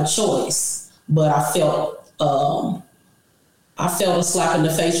I don't have a choice, but I felt a slap in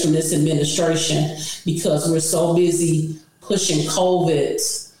the face from this administration, because we're so busy pushing COVID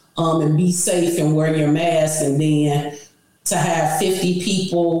and be safe and wear your mask, and then to have 50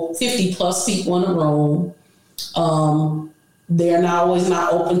 plus people in the room. They're not always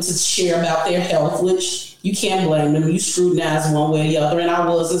not open to share about their health, which you can't blame them. You scrutinize one way or the other, and I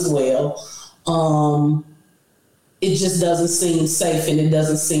was as well. It just doesn't seem safe, and it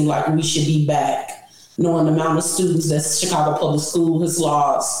doesn't seem like we should be back, knowing the amount of students that Chicago Public School has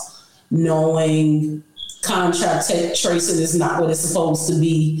lost, knowing contract tracing is not what it's supposed to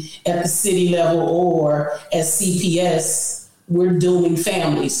be at the city level or at CPS. We're dooming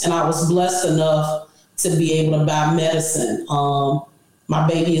families, and I was blessed enough to be able to buy medicine. My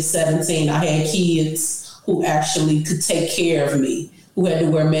baby is 17. I had kids who actually could take care of me, who had to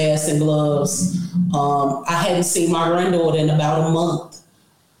wear masks and gloves. I hadn't seen my granddaughter in about a month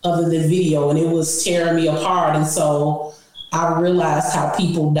other than video, and it was tearing me apart. And so I realized how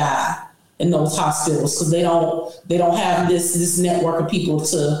people die in those hospitals, because they don't have this network of people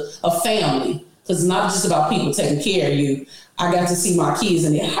a family. Because it's not just about people taking care of you. I got to see my kids,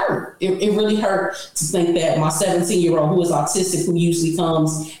 and it hurt. It really hurt to think that my 17-year-old, who is autistic, who usually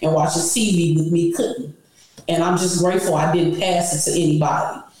comes and watches TV with me, couldn't. And I'm just grateful I didn't pass it to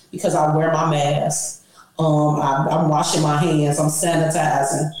anybody, because I wear my mask. I'm washing my hands. I'm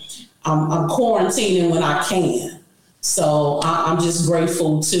sanitizing. I'm quarantining when I can. So I'm just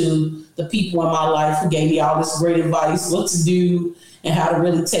grateful to the people in my life who gave me all this great advice, what to do and how to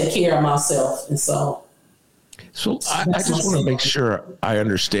really take care of myself. And so I just want to make sure I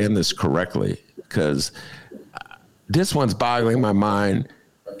understand this correctly, because this one's boggling my mind,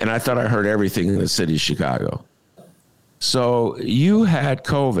 and I thought I heard everything in the city of Chicago. So you had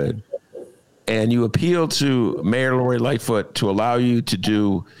COVID, and you appealed to Mayor Lori Lightfoot to allow you to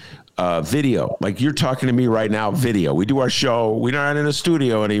do video. Like you're talking to me right now, video. We do our show. We're not in a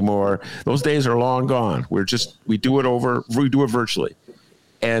studio anymore. Those days are long gone. We do it virtually.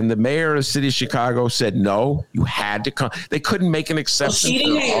 And the mayor of the city of Chicago said, no, you had to come. They couldn't make an exception. Well, she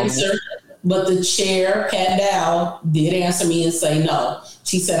didn't answer, but the chair, Pat Dow, did answer me and say no.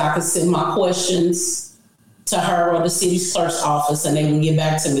 She said I could send my questions to her or the city clerk's office and they would get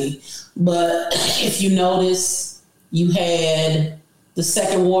back to me. But if you notice, you had the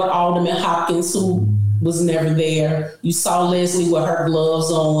second ward Alderman Hopkins, who was never there. You saw Leslie with her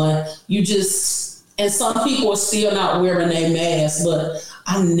gloves on. And some people are still not wearing their masks, but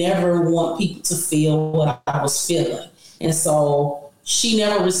I never want people to feel what I was feeling. And so she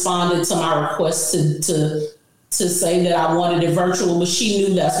never responded to my request to say that I wanted it virtual, but she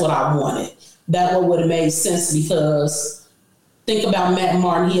knew that's what I wanted. That would have made sense, because think about Matt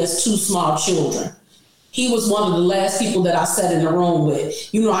Martin. He has 2 small children. He was one of the last people that I sat in the room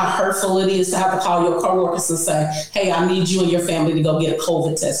with. You know how hurtful it is to have to call your coworkers and say, hey, I need you and your family to go get a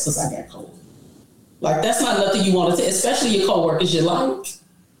COVID test because I got COVID. Like, that's not nothing you want to, especially your coworkers you like.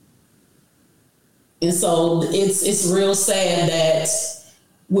 And so it's real sad that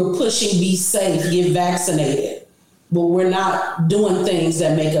we're pushing be safe, get vaccinated, but we're not doing things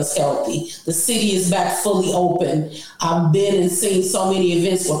that make us healthy. The city is back fully open. I've been and seen so many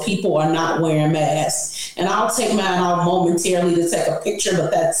events where people are not wearing masks. And I'll take mine out momentarily to take a picture,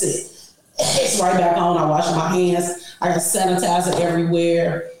 but that's it. It's right back on. I wash my hands. I got sanitizer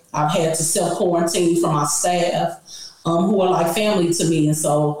everywhere. I've had to self-quarantine for my staff, who are like family to me. And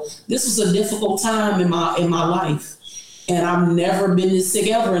so this was a difficult time in my life. And I've never been this sick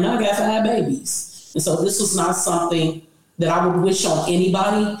ever, and I got 5 babies. And so this was not something that I would wish on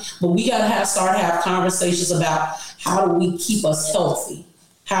anybody, but we got to start conversations about how do we keep us healthy?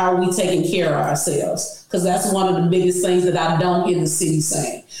 How are we taking care of ourselves? Because that's one of the biggest things that I don't hear the city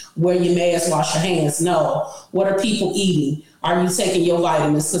saying. Wear your mask, wash your hands. No. What are people eating? Are you taking your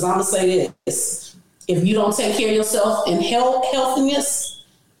vitamins? Because I'm going to say this. If you don't take care of yourself and healthiness,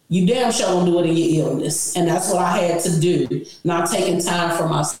 you damn sure don't do it in your illness. And that's what I had to do. Not taking time for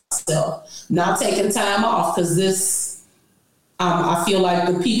myself, not taking time off, because this, I feel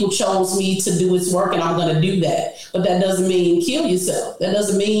like the people chose me to do its work and I'm going to do that. But that doesn't mean kill yourself. That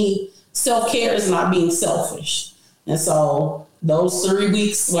doesn't mean self-care is not being selfish. And so those 3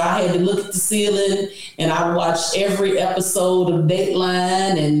 weeks where I had to look at the ceiling and I watched every episode of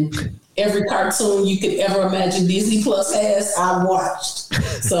Dateline and every cartoon you could ever imagine Disney Plus has, I watched.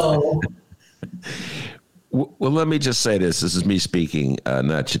 So, well, let me just say this. This is me speaking,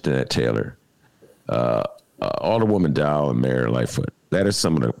 not Jeanette Taylor. Alderwoman Dow and Mayor Lightfoot. That is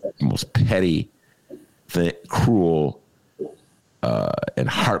some of the most petty, cruel, and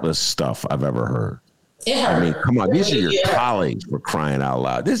heartless stuff I've ever heard. I mean, come on. These are your colleagues, for crying out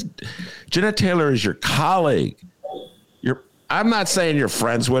loud. Jeanette Taylor is your colleague. I'm not saying you're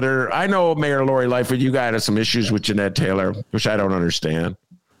friends with her. I know Mayor Lori Lightfoot, you guys have some issues with Jeanette Taylor, which I don't understand.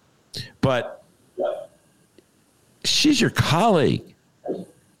 But she's your colleague.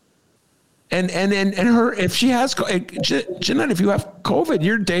 And her, if she has, Jeanette, if you have COVID,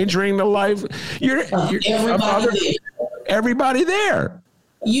 you're endangering the life. You're everybody there.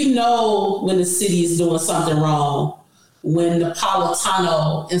 You know when the city is doing something wrong, when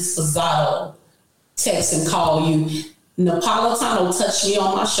Napolitano and Sposato text and call you. Napolitano touched me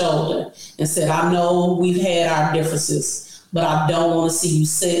on my shoulder and said, I know we've had our differences, but I don't want to see you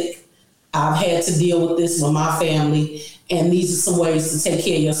sick. I've had to deal with this with my family, and these are some ways to take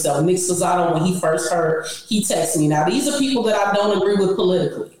care of yourself. Nick Sposato, when he first heard, he texted me. Now, these are people that I don't agree with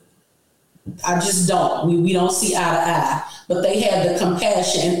politically. I just don't. We don't see eye to eye. But they had the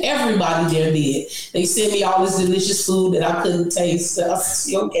compassion, and everybody there did. They sent me all this delicious food that I couldn't taste, that I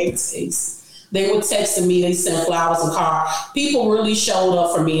still can't taste. They were texting me. They sent flowers and cards. People really showed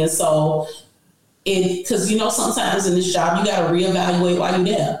up for me. And so, because, you know, sometimes in this job, you got to reevaluate why you're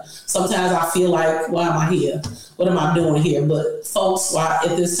there. Sometimes I feel like, why am I here? What am I doing here? But folks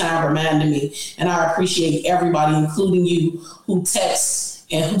at this time reminded me, and I appreciate everybody, including you, who texted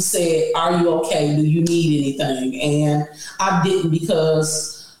and who said, are you okay? Do you need anything? And I didn't,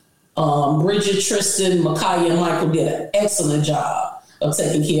 because Bridget, Tristan, Micaiah, and Michael did an excellent job of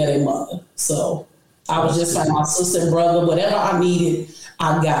taking care of their mother. So I was just like my sister and brother, whatever I needed,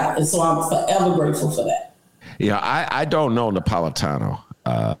 I got. And so I'm forever grateful for that. Yeah, I don't know Napolitano.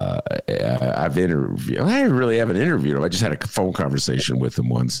 I've interviewed. I didn't really haven't interviewed him. I just had a phone conversation with him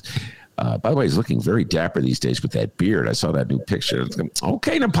once. By the way, he's looking very dapper these days with that beard. I saw that new picture.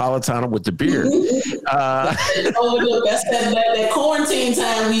 Okay, Napolitano with the beard. Look, that's that quarantine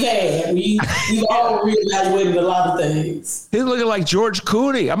time we've had. We've all reevaluated a lot of things. He's looking like George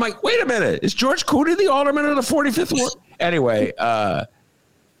Cooney. I'm like, wait a minute. Is George Cooney the alderman of the 45th Ward? Anyway,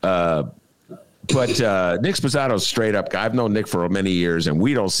 but Nick Sposato's straight up guy. I've known Nick for many years, and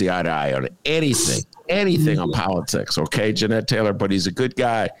we don't see eye to eye on anything on politics. Okay, Jeanette Taylor, but he's a good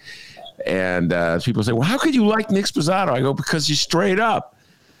guy. And people say, well, how could you like Nick Sposato? I go, because he's straight up,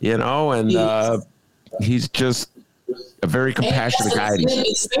 you know, and he's just a very compassionate guy.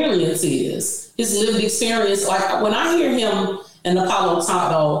 His lived experience. Like when I hear him and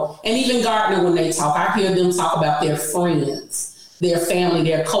Napolitano and even Gardner, when they talk, I hear them talk about their friends, their family,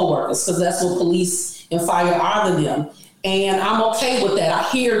 their coworkers, because that's what police and fire are to them. And I'm okay with that. I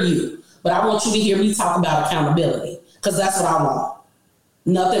hear you, but I want you to hear me talk about accountability, because that's what I want.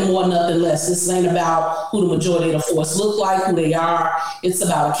 Nothing more, nothing less. This ain't about who the majority of the force look like, who they are. It's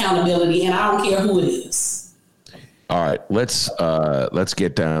about accountability, and I don't care who it is. All right, let's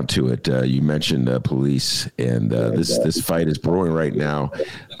get down to it. You mentioned police, and this fight is brewing right now,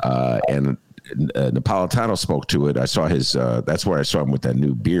 and Napolitano spoke to it. I saw his. That's where I saw him with that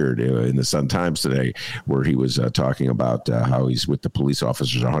new beard in the Sun Times today, where he was talking about how he's with the police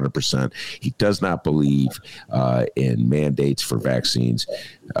officers 100%. He does not believe in mandates for vaccines.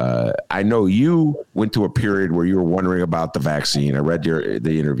 I know you went through a period where you were wondering about the vaccine. I read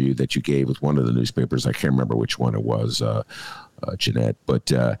the interview that you gave with one of the newspapers. I can't remember which one it was, Jeanette.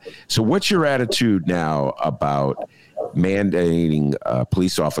 But so, what's your attitude now about mandating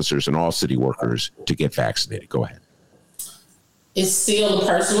police officers and all city workers to get vaccinated? Go ahead. It's still a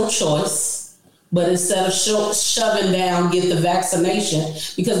personal choice, but instead of shoving down, get the vaccination,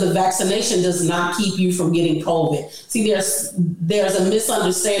 because the vaccination does not keep you from getting COVID. See, there's a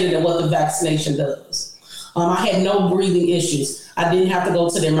misunderstanding of what the vaccination does. I had no breathing issues. I didn't have to go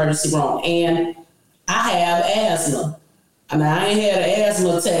to the emergency room, and I have asthma. I mean, I ain't had an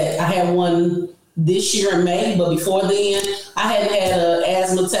asthma attack. I had one this year in May, but before then, I hadn't had an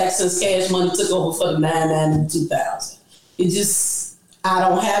asthma attack since Cash Money took over for the 99 in 2000. It just, I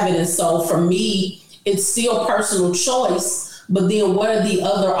don't have it. And so for me, it's still personal choice, But then what are the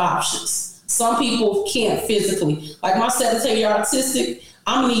other options? Some people can't physically. Like my 17-year autistic,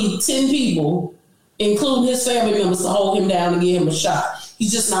 I'm going to need 10 people, including his family members, to hold him down and give him a shot.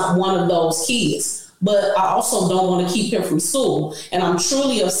 He's just not one of those kids. But I also don't want to keep him from school. And I'm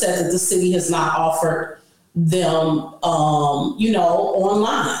truly upset that the city has not offered them,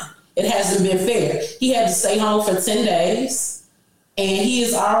 online. It hasn't been fair. He had to stay home for 10 days, and he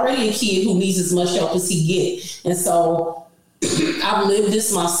is already a kid who needs as much help as he gets. And so I've lived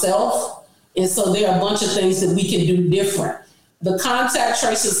this myself, and so there are a bunch of things that we can do different. The contact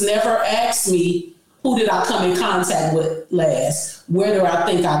tracers never asked me, who did I come in contact with last? Where do I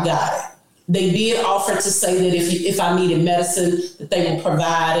think I got it? They did offer to say that if I needed medicine, that they would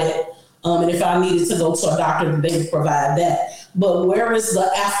provide it. And if I needed to go to a doctor, they would provide that. But where is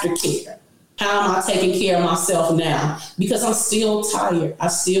the aftercare? How am I taking care of myself now? Because I'm still tired. I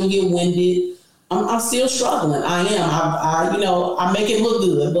still get winded. I'm still struggling. I am. I make it look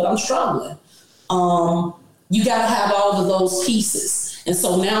good, but I'm struggling. You got to have all of those pieces. And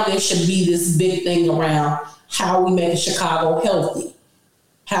so now there should be this big thing around how we make Chicago healthy.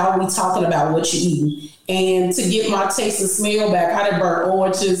 How are we talking about what you're eating? And to get my taste and smell back, I done burnt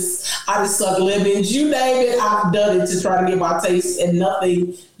oranges, I done sucked lemons, you name it, I've done it to try to get my taste, and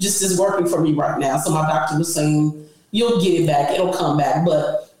nothing just is working for me right now. So my doctor was saying, you'll get it back, it'll come back,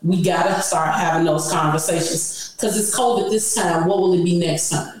 but we gotta start having those conversations because it's COVID this time, what will it be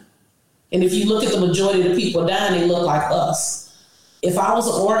next time? And if you look at the majority of the people dying, they look like us. If I was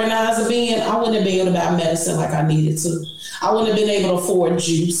an organizer being, I wouldn't have been able to buy medicine like I needed to. I wouldn't have been able to afford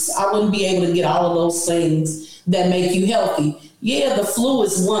juice. I wouldn't be able to get all of those things that make you healthy. Yeah, the flu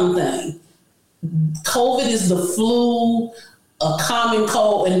is one thing. COVID is the flu, a common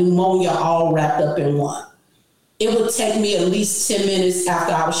cold, and pneumonia all wrapped up in one. It would take me at least 10 minutes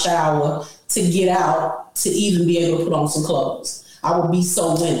after I would shower to get out to even be able to put on some clothes. I would be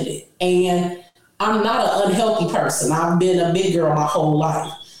so winded. And I'm not an unhealthy person. I've been a big girl my whole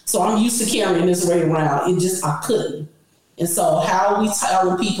life. So I'm used to carrying this weight around. I couldn't. And so how are we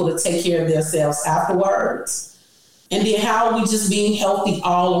telling people to take care of themselves afterwards? And then how are we just being healthy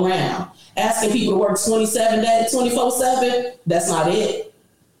all around? Asking people to work 27 days, 24/7, that's not it.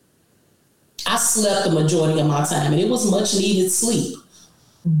 I slept the majority of my time, and it was much needed sleep.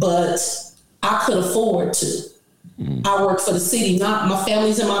 But I could afford to. I work for the city. My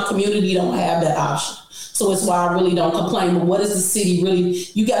families in my community don't have that option. So it's why I really don't complain. But what is the city really?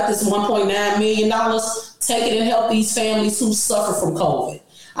 You got this $1.9 million, take it and help these families who suffer from COVID.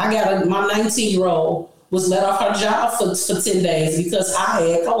 My 19-year-old was let off her job for 10 days because I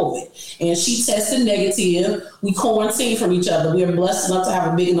had COVID. And she tested negative. We quarantined from each other. We are blessed enough to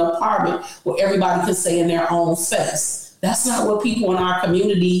have a big enough apartment where everybody can stay in their own space. That's not what people in our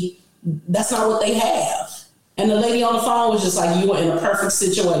community, that's not what they have. And the lady on the phone was just like, you are in a perfect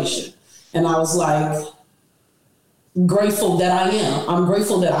situation. And I was like, grateful that I am. I'm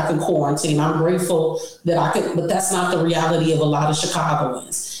grateful that I can quarantine. I'm grateful that I can, but that's not the reality of a lot of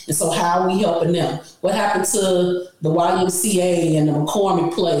Chicagoans. And so how are we helping them? What happened to the YMCA and the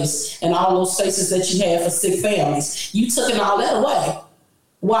McCormick Place and all those spaces that you had for sick families? You took all that away.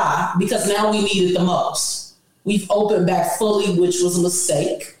 Why? Because now we need it the most. We've opened back fully, which was a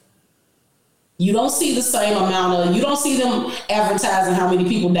mistake. You don't see the same amount you don't see them advertising how many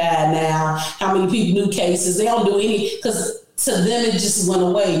people died now, how many people, new cases. They don't do any, because to them it just went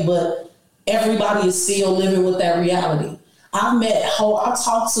away, but everybody is still living with that reality. I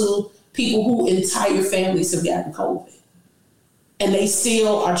talked to people who entire families have gotten COVID, and they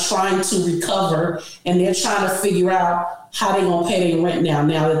still are trying to recover, and they're trying to figure out how they're going to pay their rent now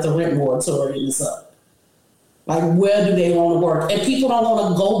that the rent moratorium is up. Like, where do they want to work? And people don't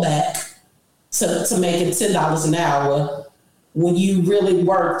want to go back to making $10 an hour when you really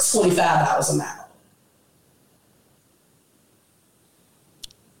work $25 an hour.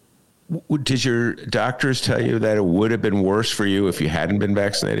 Did your doctors tell you that it would have been worse for you if you hadn't been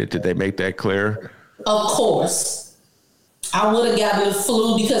vaccinated? Did they make that clear? Of course. I would have gotten the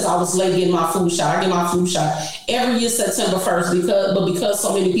flu because I was late getting my flu shot. I get my flu shot every year September 1st because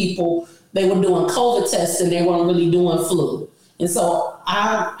so many people, they were doing COVID tests and they weren't really doing flu. And so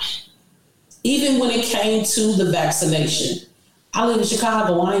even when it came to the vaccination, I live in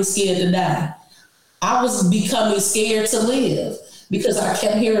Chicago. I ain't scared to die. I was becoming scared to live because I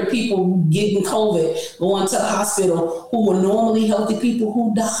kept hearing people getting COVID, going to the hospital, who were normally healthy people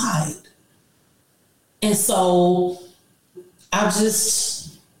who died. And so I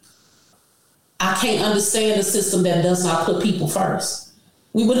can't understand a system that does not put people first.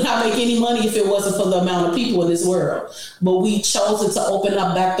 We would not make any money if it wasn't for the amount of people in this world. But we chose to open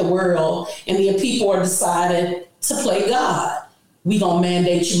up back the world, and then people are deciding to play God. We gonna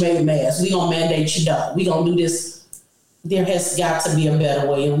mandate you wear a mask. We gonna mandate you don't. We gonna do this. There has got to be a better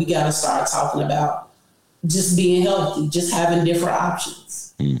way, and we got to start talking about just being healthy, just having different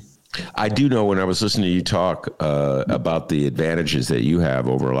options. I do know when I was listening to you talk about the advantages that you have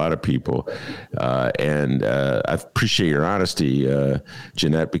over a lot of people, and I appreciate your honesty,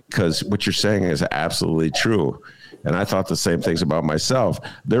 Jeanette, because what you're saying is absolutely true. And I thought the same things about myself.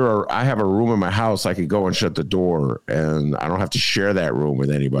 I have a room in my house I could go and shut the door, and I don't have to share that room with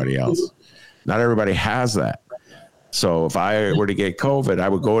anybody else. Not everybody has that. So if I were to get COVID, I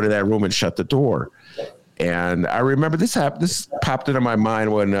would go to that room and shut the door. And I remember this popped into my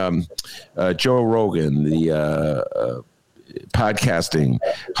mind when Joe Rogan, the podcasting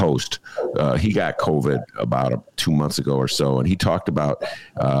host, he got COVID about 2 months ago or so, and he talked about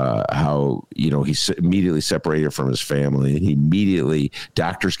how he immediately separated from his family.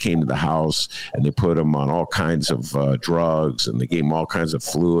 Doctors came to the house and they put him on all kinds of drugs, and they gave him all kinds of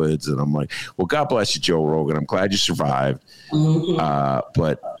fluids. And I'm like, well, God bless you, Joe Rogan. I'm glad you survived.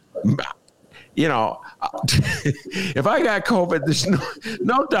 But if I got COVID, there's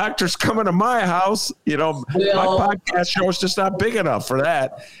no doctors coming to my house. My podcast show is just not big enough for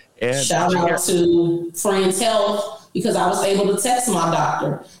that. And shout out to Friends Health, because I was able to text my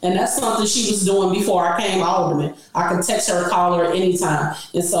doctor. And that's something she was doing before I came Alderman. I could text her or call her anytime.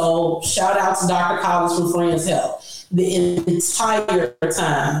 And so shout out to Dr. Collins from Friends Health. The entire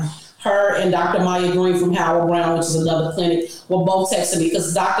time, her and Dr. Maya Green from Howard Brown, which is another clinic, were both texting me,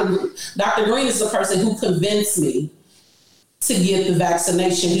 because Dr. Green is the person who convinced me to get the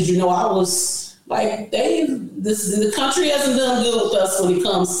vaccination. Because, I was like, the country hasn't done good with us when it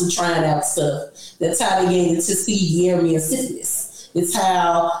comes to trying out stuff. That's how they gave it to Tuskegee and syphilis. It's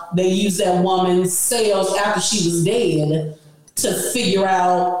how they used that woman's cells after she was dead to figure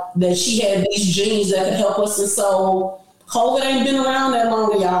out that she had these genes that could help us. And so COVID ain't been around that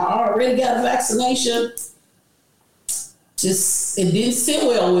long, and y'all already got a vaccination. It didn't sit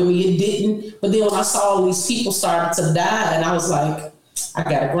well with me. It didn't. But then when I saw all these people starting to die, and I was like, I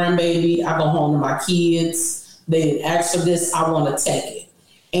got a grandbaby. I go home to my kids. They didn't ask for this. I want to take it.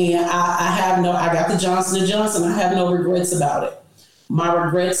 And I got the Johnson & Johnson. I have no regrets about it. My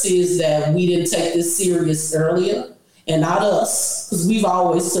regrets is that we didn't take this serious earlier. And not us, because we've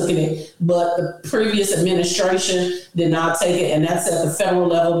always taken it, but the previous administration did not take it, and that's at the federal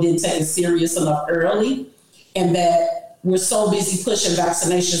level, didn't take it serious enough early, and that we're so busy pushing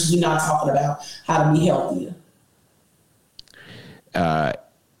vaccinations, we're not talking about how to be healthier. All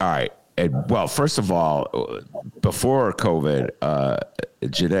right. Well, first of all, before COVID,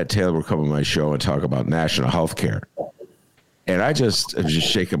 Jeanette Taylor would come on my show and talk about national health care. And I'm just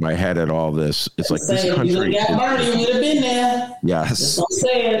shaking my head at all this. It's like this country. You got Bernie, we'd have been there. Yes. Just don't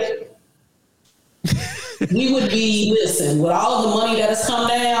say it. We would be, listen, with all of the money that has come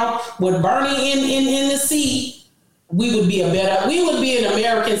down, with Bernie in the seat, we would be an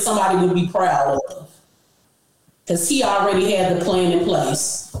American somebody would be proud of. Because he already had the plan in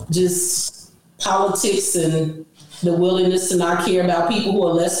place. Just politics and the willingness to not care about people who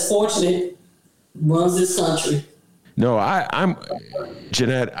are less fortunate runs this country. No, I'm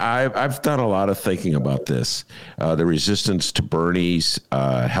Jeanette. I've done a lot of thinking about this. The resistance to Bernie's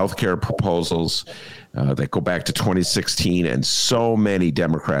healthcare proposals that go back to 2016, and so many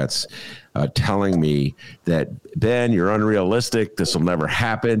Democrats telling me that, Ben, you're unrealistic. This will never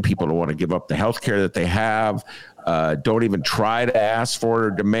happen. People don't want to give up the healthcare that they have. Don't even try to ask for it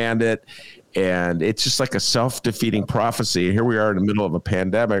or demand it. And it's just like a self-defeating prophecy. And here we are in the middle of a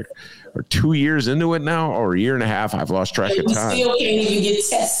pandemic. We're 2 years into it now, or a year and a half. I've lost track of time. We still can't even get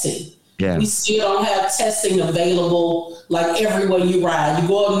testing. Yeah. We still don't have testing available like everywhere you ride. You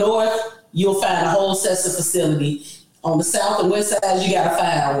go up north, you'll find a whole Cessna facility. On the south and west side, you got to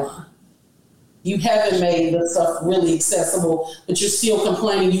find one. You haven't made the stuff really accessible, but you're still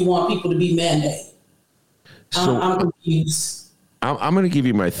complaining you want people to be mandated. So, I'm confused. I'm going to give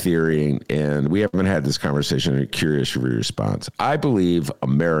you my theory, and we haven't had this conversation. I'm curious for your response. I believe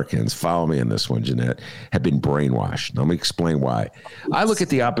Americans, follow me on this one, Jeanette, have been brainwashed. Let me explain why. I look at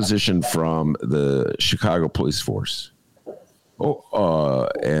the opposition from the Chicago police force.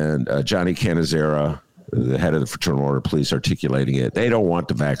 And Johnny Canizera, the head of the Fraternal Order of Police, articulating it. They don't want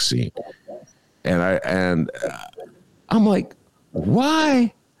the vaccine. And I'm like,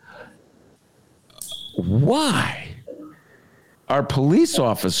 why? Why are police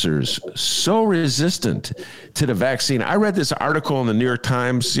officers so resistant to the vaccine? I read this article in the New York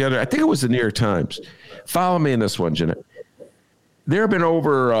Times I think it was the New York Times. Follow me in this one, Jeanette. There have been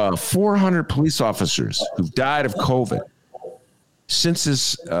over 400 police officers who've died of COVID since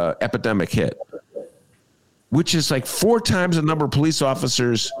this epidemic hit. which is like 4 times the number of police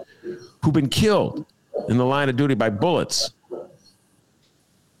officers who've been killed in the line of duty by bullets.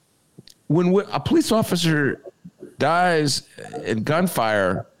 When a police officer dies in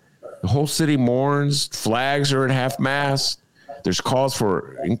gunfire, the whole city mourns, flags are at half-mast. There's calls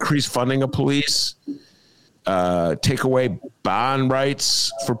for increased funding of police, take away bond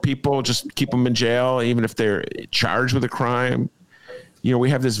rights for people, just keep them in jail, even if they're charged with a crime. You know, we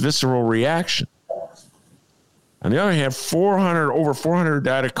have this visceral reaction. On the other hand, over 400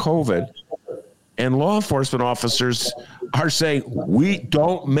 died of COVID, and law enforcement officers are saying, we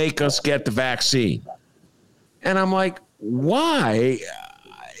don't make us get the vaccine. And I'm like, why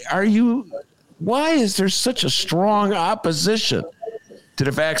is there such a strong opposition to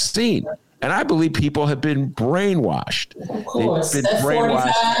the vaccine? And I believe people have been brainwashed. Of course. They've been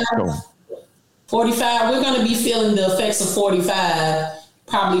brainwashed. 45, we're going to be feeling the effects of 45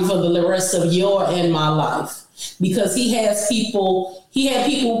 probably for the rest of your and my life. Because he had people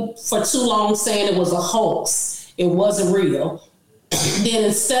for too long saying it was a hoax. It wasn't real. Then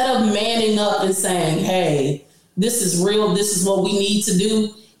instead of manning up and saying, hey, this is real, this is what we need to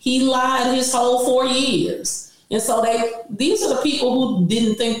do, he lied his whole 4 years. And so these are the people who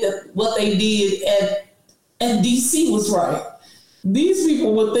didn't think that what they did at DC was right. These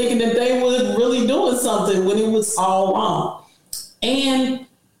people were thinking that they were really doing something when it was all wrong. And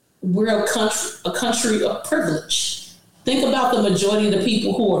we're a country of privilege. Think about the majority of the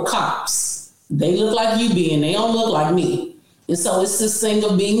people who are cops. They look like you being, they don't look like me. And so it's this thing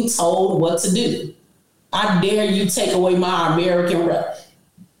of being told what to do. I dare you take away my American right.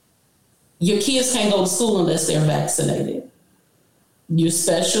 Your kids can't go to school unless they're vaccinated. You're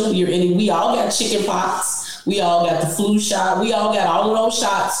special. We all got chicken pox. We all got the flu shot. We all got all of those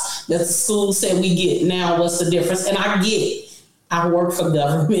shots that the school said we get. Now, what's the difference? And I get it. I work for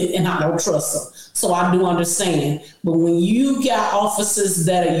government and I don't trust them. So I do understand. But when you got officers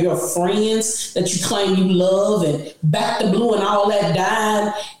that are your friends, that you claim you love, and back the blue and all that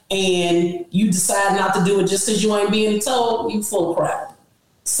died, and you decide not to do it just because you ain't being told, you full of crap.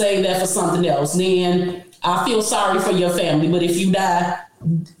 Save that for something else. Then I feel sorry for your family, but if you die,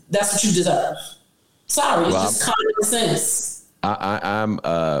 that's what you deserve. Sorry, it's just common sense. I'm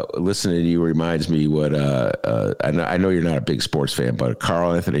listening to you reminds me what I know you're not a big sports fan, but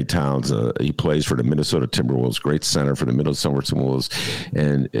Karl Anthony Towns, he plays for the Minnesota Timberwolves, great center for the Minnesota Timberwolves,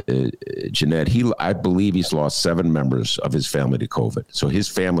 and Jeanette, I believe he's lost 7 members of his family to COVID. So his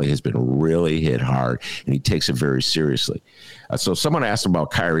family has been really hit hard, and he takes it very seriously. So someone asked him about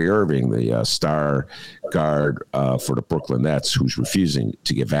Kyrie Irving, the star guard for the Brooklyn Nets, who's refusing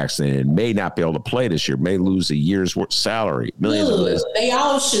to get vaccinated and may not be able to play this year, may lose a year's worth salary. Millions of dollars. They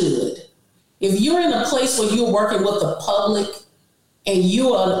all should. If you're in a place where you're working with the public and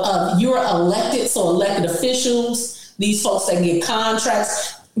you're elected, so elected officials, these folks that get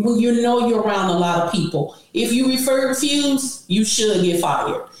contracts, when you know you're around a lot of people, if you refuse, you should get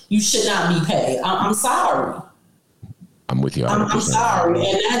fired. You should not be paid. I'm sorry. I'm with you. I'm sorry.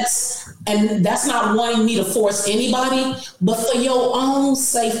 And that's not wanting me to force anybody, but for your own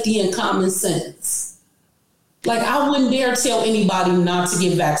safety and common sense. Like, I wouldn't dare tell anybody not to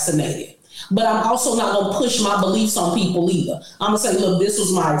get vaccinated, but I'm also not going to push my beliefs on people either. I'm going to say, look, this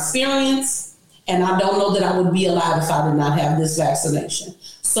was my experience, and I don't know that I would be alive if I did not have this vaccination.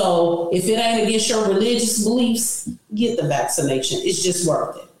 So if it ain't against your religious beliefs, get the vaccination. It's just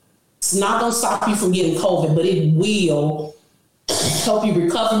worth it. It's not going to stop you from getting COVID, but it will help you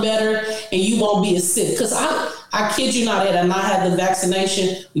recover better, and you won't be as sick. Because I kid you not, had I not had the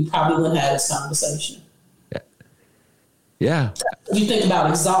vaccination, we probably wouldn't have this conversation. Yeah. You think about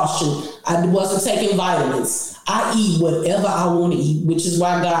exhaustion. I wasn't taking vitamins. I eat whatever I want to eat, which is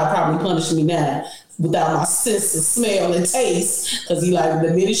why God probably punished me now without my sense of smell and taste. Because he like,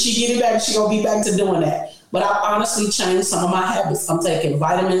 the minute she get it back, she going to be back to doing that. But I honestly changed some of my habits. I'm taking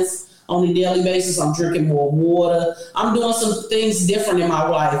vitamins on a daily basis. I'm drinking more water. I'm doing some things different in my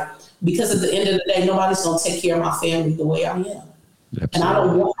life because at the end of the day, nobody's going to take care of my family the way I am. Absolutely. And I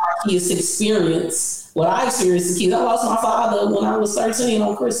don't want our kids to experience what I experienced as a kid. I lost my father when I was 13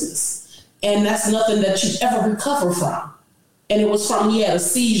 on Christmas. And that's nothing that you ever recover from. And it was from, he had a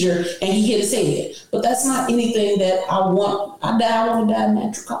seizure and he hit his head. But that's not anything that I want. I want to die of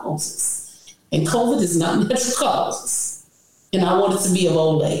natural causes. And COVID is not natural causes. And I want it to be of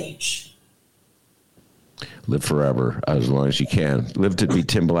old age. Live forever, as long as you can. Live to be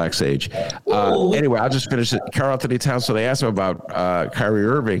Tim Black's age. Anyway, I'll just finish it. Karl Anthony Towns, so they asked him about Kyrie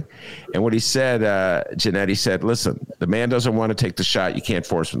Irving. And what he said, Jeanette, he said, listen, the man doesn't want to take the shot. You can't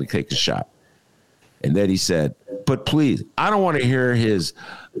force him to take the shot. And then he said, But please, I don't want to hear his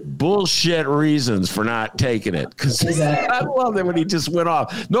bullshit reasons for not taking it, because I love it when he just went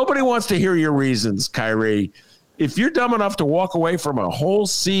off. Nobody wants to hear your reasons, Kyrie. If you're dumb enough to walk away from a whole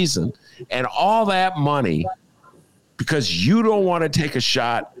season and all that money because you don't want to take a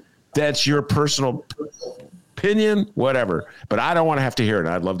shot, that's your personal opinion, whatever. But I don't want to have to hear it. And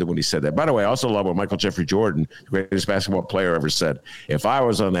I loved it when he said that. By the way, I also love what Michael Jeffrey Jordan, the greatest basketball player ever, said. If I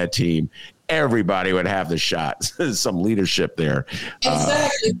was on that team, everybody would have the shot. Some leadership there.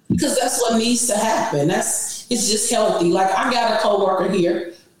 Exactly, because that's what needs to happen. It's just healthy. Like, I got a coworker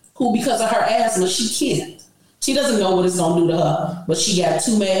here who, because of her asthma, she can't. She doesn't know what it's going to do to her, but she got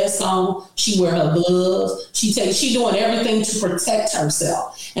 2 masks on. She wear her gloves. She doing everything to protect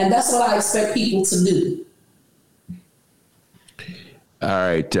herself. And that's what I expect people to do. All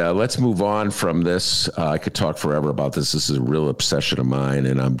right, let's move on from this. I could talk forever about this. This is a real obsession of mine,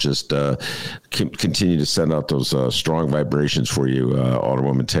 and I'm just continue to send out those strong vibrations for you,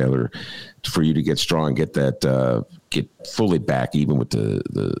 Alderwoman Taylor, for you to get strong, get that, get fully back, even with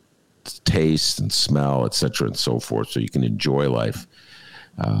the taste and smell, et cetera, and so forth, so you can enjoy life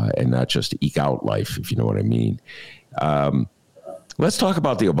and not just eke out life, if you know what I mean. Let's talk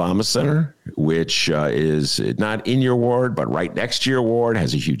about the Obama Center, which is not in your ward, but right next to your ward,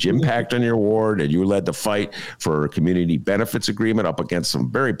 has a huge impact on your ward. And you led the fight for a community benefits agreement up against some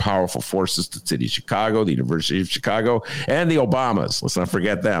very powerful forces, the city of Chicago, the University of Chicago, and the Obamas. Let's not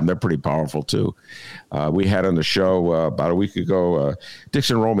forget them. They're pretty powerful, too. We had on the show about a week ago,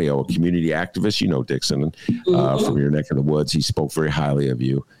 Dixon Romeo, a community activist. You know Dixon from your neck of the woods. He spoke very highly of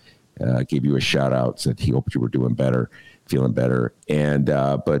you, gave you a shout out, said he hoped you were doing better. Feeling better. And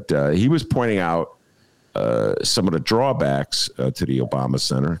but he was pointing out some of the drawbacks to the Obama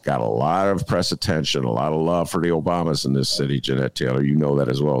Center. Got a lot of press attention, a lot of love for the Obamas in this city, Jeanette Taylor. You know that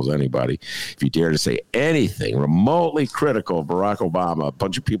as well as anybody. If you dare to say anything remotely critical of Barack Obama, a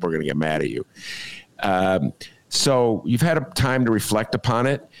bunch of people are going to get mad at you. So you've had a time to reflect upon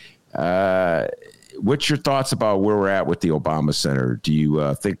it. What's your thoughts about where we're at with the Obama Center? Do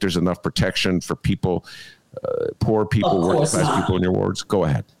you think there's enough protection for people, poor people, working class people in your wards? Go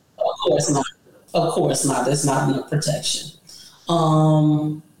ahead. Of course not. Of course not. There's not enough protection.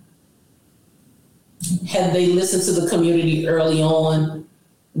 Had they listened to the community early on,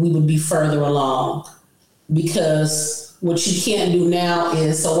 we would be further along. Because what you can't do now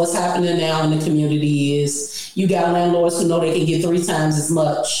is, so what's happening now in the community is you got landlords who know they can get 3 times as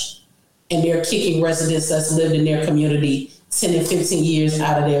much, and they're kicking residents that's lived in their community 10 and 15 years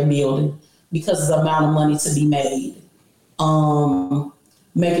out of their building because of the amount of money to be made.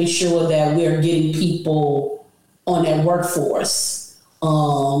 Making sure that we're getting people on that workforce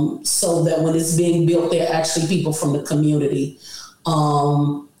so that when it's being built, they're actually people from the community.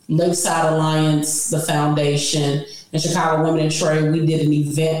 Lakeside Alliance, the foundation, and Chicago Women in Trade, we did an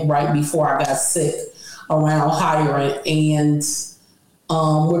event right before I got sick around hiring, and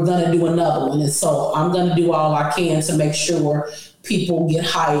we're going to do another one. And so I'm going to do all I can to make sure people get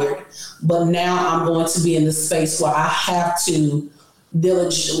hired. But now I'm going to be in the space where I have to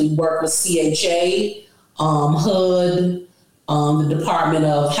diligently work with CHA, HUD, the Department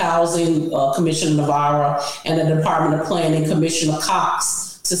of Housing, Commissioner Navarro, and the Department of Planning, Commissioner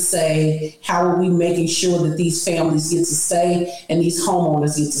Cox, to say, how are we making sure that these families get to stay and these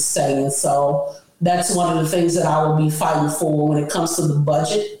homeowners get to stay? And so that's one of the things that I will be fighting for when it comes to the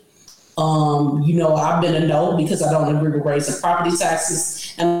budget. I've been a no because I don't agree with raising property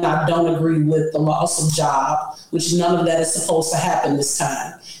taxes, and I don't agree with the loss of job, which none of that is supposed to happen this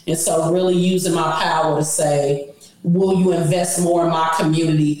time. And so really using my power to say, will you invest more in my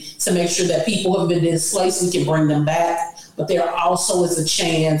community to make sure that people who have been displaced, we can bring them back? But there also is a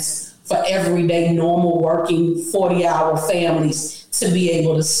chance for everyday, normal working 40-hour families to be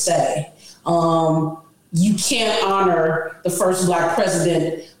able to stay. You can't honor the first Black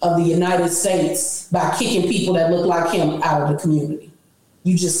president of the United States by kicking people that look like him out of the community.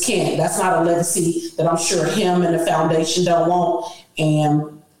 You just can't. That's not a legacy that I'm sure him and the foundation don't want,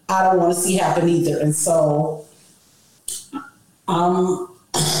 and I don't want to see happen either. And so I'm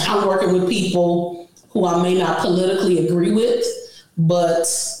working with people who I may not politically agree with, but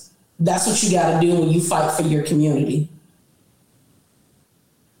that's what you got to do when you fight for your community.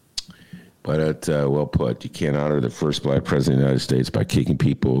 But well put. You can't honor the first Black president of the United States by kicking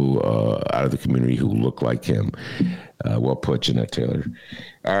people out of the community who look like him. Well put, Jeanette Taylor.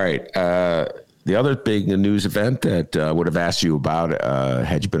 All right. The other big news event that I would have asked you about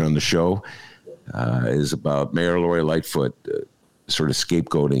had you been on the show is about Mayor Lori Lightfoot sort of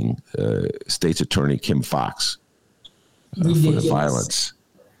scapegoating State's Attorney Kim Foxx for the violence.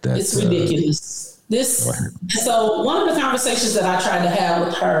 It's ridiculous. So one of the conversations that I tried to have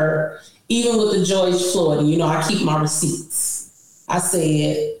with her, even with the George Floyd, you know, I keep my receipts. I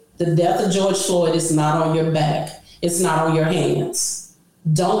said, the death of George Floyd is not on your back. It's not on your hands.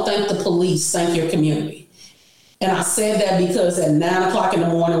 Don't thank the police, thank your community. And I said that because at 9:00 in the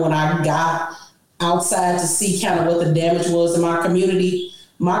morning when I got outside to see kind of what the damage was in my community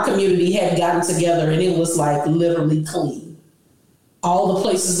had gotten together and it was like literally clean. All the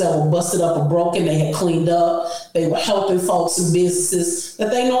places that were busted up or broken, they had cleaned up. They were helping folks in businesses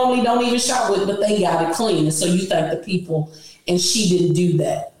that they normally don't even shop with, but they got it clean. And so you thank the people, and she didn't do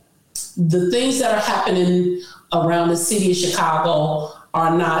that. The things that are happening around the city of Chicago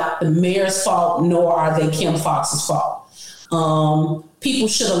are not the mayor's fault, nor are they Kim Foxx's fault. People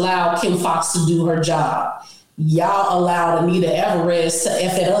should allow Kim Foxx to do her job. Y'all allowed Anita Everett to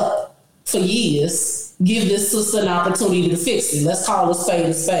F it up for years. Give this sister an opportunity to fix it. Let's call a spade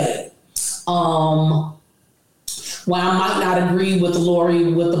a spade. While I might not agree with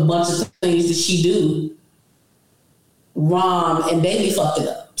Lori with a bunch of things that she do, Rom and Bailey fucked it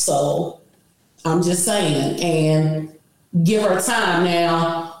up. So I'm just saying, and give her time.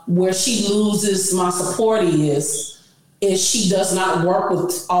 Now, where she loses my support is she does not work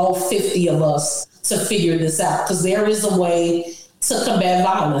with all 50 of us to figure this out, because there is a way to combat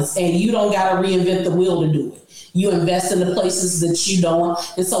violence, and you don't got to reinvent the wheel to do it. You invest in the places that you don't.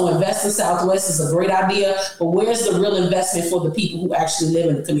 And so invest in Southwest is a great idea, but where's the real investment for the people who actually live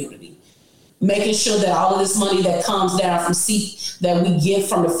in the community? Making sure that all of this money that comes down from that we get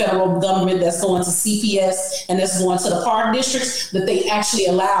from the federal government that's going to CPS and that's going to the park districts, that they actually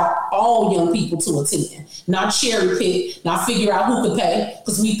allow all young people to attend, not cherry pick, not figure out who could pay,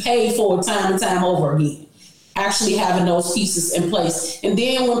 because we paid for it time and time over again. Actually having those pieces in place. And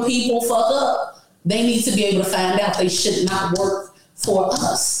then when people fuck up, they need to be able to find out they should not work for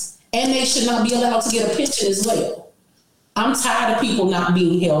us. And they should not be allowed to get a pension as well. I'm tired of people not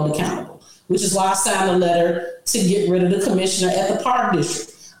being held accountable, which is why I signed a letter to get rid of the commissioner at the park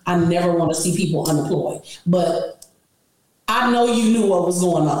district. I never want to see people unemployed. But I know you knew what was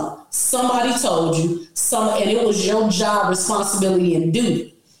going on. Somebody told you, and it was your job, responsibility, and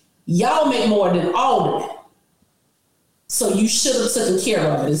duty. Y'all make more than aldermen. So you should have taken care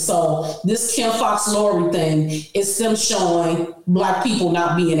of it. And so this Kim Foxx Lori thing is them showing Black people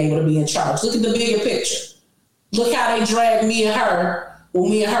not being able to be in charge. Look at the bigger picture. Look how they drag me and her when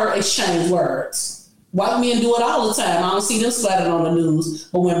me and her exchange words. White men do it all the time. I don't see them splattered on the news.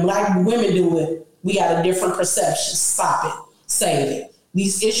 But when Black women do it, we got a different perception. Stop it. Save it.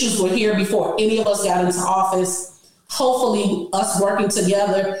 These issues were here before any of us got into office. Hopefully us working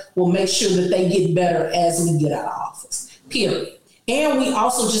together will make sure that they get better as we get out of office. Period. And we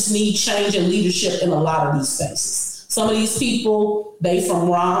also just need change in leadership in a lot of these spaces. Some of these people, they from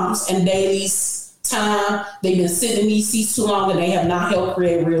Rom's and Daley's time, they've been sitting in these seats too long and they have not helped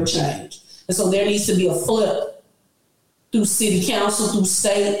create real change. And so there needs to be a flip through city council, through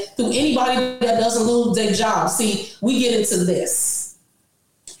state, through anybody that doesn't lose their job. See, we get into this.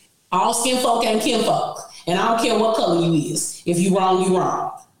 All skin folk ain't kin folk. And I don't care what color you is. If you wrong, you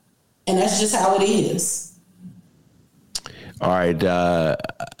wrong. And that's just how it is. All right.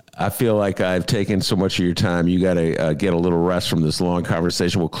 I feel like I've taken so much of your time. You got to get a little rest from this long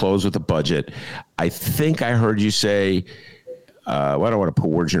conversation. We'll close with the budget. I think I heard you say, I don't want to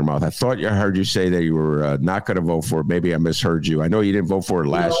put words in your mouth. I thought I heard you say that you were not going to vote for it. Maybe I misheard you. I know you didn't vote for it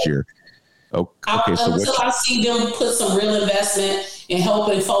last year. Okay. Until I see them put some real investment in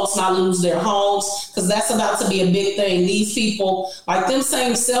helping folks not lose their homes, because that's about to be a big thing. These people, like them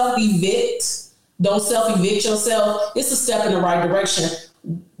saying self-evict, don't self-evict yourself. It's a step in the right direction.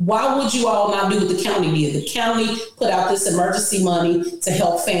 Why would you all not do what the county did? The county put out this emergency money to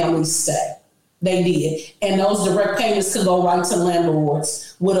help families stay. They did. And those direct payments could go right to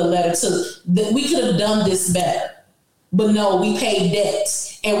landlords with a letter to, we could have done this better. But no, we paid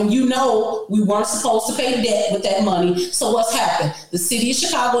debt. And you know, we weren't supposed to pay debt with that money. So what's happened? The city of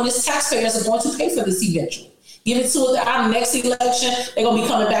Chicago and its taxpayers are going to pay for this eventually. Give it to our next election. They're going to be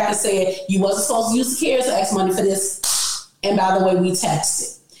coming back and saying, you wasn't supposed to use the CARES Act money for this. And by the way, we taxed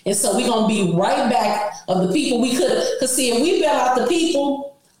it. And so we're going to be right back of the people we could have. Because see, if we bail out the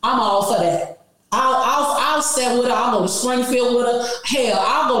people, I'm all for that. I'll stand with her. I'll go to Springfield with her. Hell,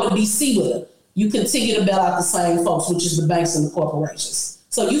 I'll go to D.C. with her. You continue to bail out the same folks, which is the banks and the corporations.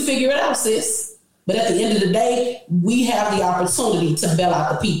 So you figure it out, sis. But at the end of the day, we have the opportunity to bail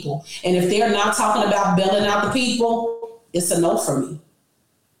out the people. And if they're not talking about bailing out the people, it's a no for me.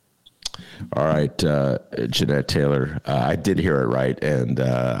 All right, Jeanette Taylor, I did hear it right, and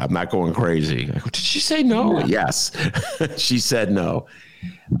I'm not going crazy. Did she say no? Yeah. Yes. She said no.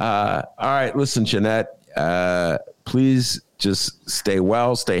 All right, listen, Jeanette, please just stay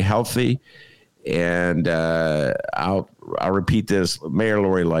well, stay healthy, and I'll repeat this. Mayor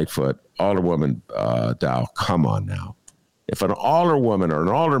Lori Lightfoot, Alderwoman Dow, come on now. If an alderwoman or an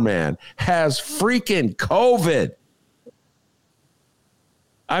alderman has freaking COVID,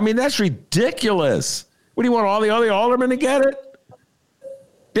 I mean, that's ridiculous. What do you want, all the other aldermen to get it?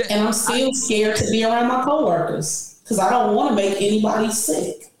 And I'm still scared to be around my coworkers because I don't want to make anybody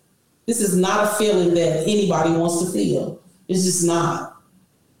sick. This is not a feeling that anybody wants to feel. It's just not.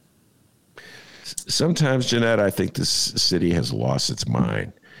 Sometimes, Jeanette, I think this city has lost its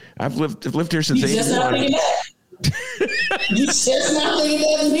mind. I've lived here since You just not 81. thinking that. You just not thinking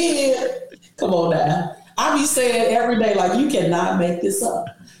that in here. Come on now. I be saying every day, like, you cannot make this up.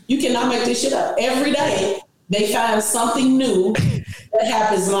 You cannot make this shit up. Every day they find something new that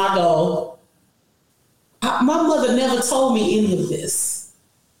happens and I go, my mother never told me any of this.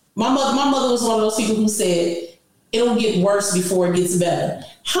 My mother was one of those people who said, it'll get worse before it gets better.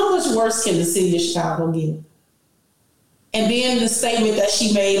 How much worse can the city of Chicago get? And then the statement that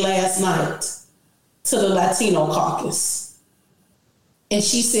she made last night to the Latino caucus. And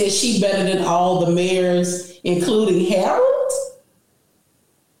she said she better than all the mayors, including Harold.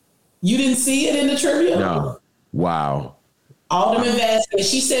 You didn't see it in the Tribune? No. Wow. Alderman Vasquez,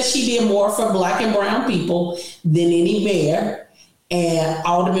 she said she did more for Black and brown people than any mayor. And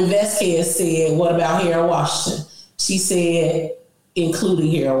Alderman Vasquez said, what about Harold Washington? She said,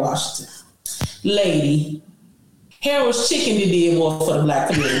 including Harold Washington. Lady, Harold's chicken did more for the Black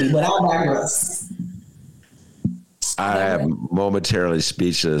community, but I digress. I am momentarily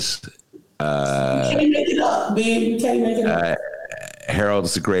speechless. You can't make it up, man. You can't make it up.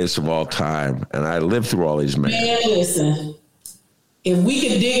 Harold's the greatest of all time, and I lived through all these men. Man, listen. If we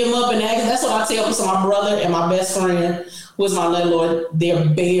could dig him up and ask, that's what I tell them. So my brother and my best friend, who is my landlord, they're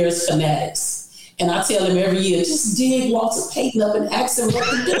Bears fanatics. And I tell them every year, just dig Walter Payton up and ask him what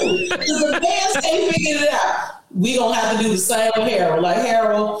to do. Because the Bears ain't figured it out. We going to have to do the same with Harold. Like,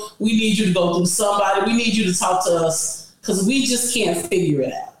 Harold, we need you to go through somebody. We need you to talk to us because we just can't figure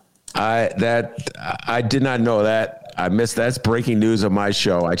it out. I did not know that. I missed that's breaking news on my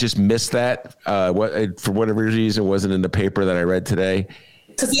show. I just missed that. For whatever reason, it wasn't in the paper that I read today.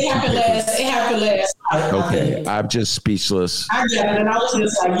 Because it happened last night. Okay, I'm just speechless. I got it, and I was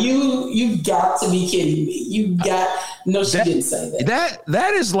just like, you got to be kidding me. No, she didn't say that.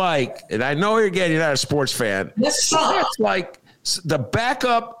 That is like, and I know you're not a sports fan. That's like the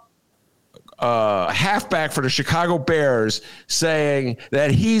backup halfback for the Chicago Bears saying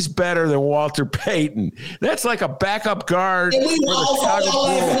that he's better than Walter Payton. That's like a backup guard for the Chicago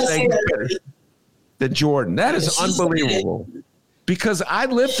Bulls saying better than Jordan. That is unbelievable. Because I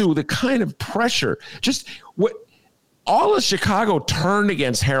lived through the kind of pressure. Just what all of Chicago turned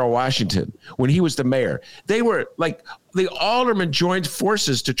against Harold Washington when he was the mayor. They were like the aldermen joined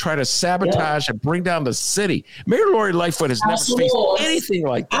forces to try to sabotage and bring down the city. Mayor Lori Lightfoot has never faced anything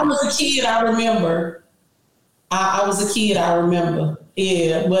like that. I was a kid, I remember. I was a kid, I remember.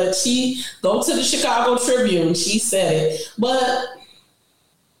 Yeah, but she go to the Chicago Tribune. She said it. But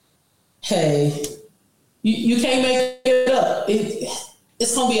hey, you can't make it up.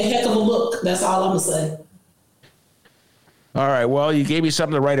 It's going to be a heck of a look. That's all I'm going to say. All right. Well, you gave me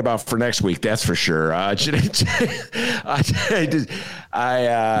something to write about for next week. That's for sure. You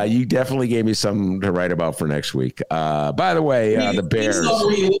definitely gave me something to write about for next week. By the way, the Bears.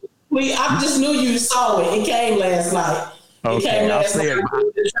 I just knew you saw it. It came last night. Okay, I'll say it.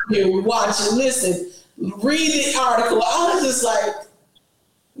 Watch it. Listen. Read the article. I was just like,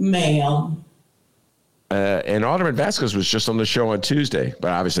 ma'am. And Alderman Vasquez was just on the show on Tuesday,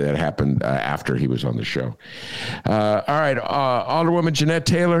 but obviously that happened after he was on the show. All right, Alderwoman Jeanette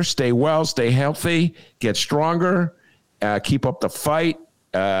Taylor, stay well, stay healthy, get stronger, keep up the fight,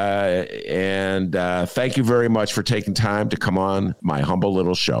 and thank you very much for taking time to come on my humble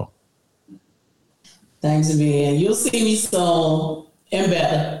little show. Thanks, man. You'll see me soon and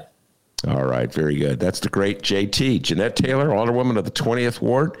better. All right, very good. That's the great JT, Jeanette Taylor, Alderwoman of the 20th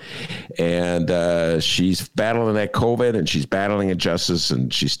Ward, and she's battling that COVID, and she's battling injustice,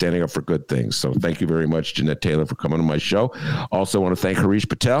 and she's standing up for good things. So thank you very much, Jeanette Taylor, for coming on my show. Also want to thank Harish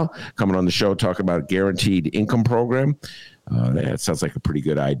Patel coming on the show, talking about a guaranteed income program. That sounds like a pretty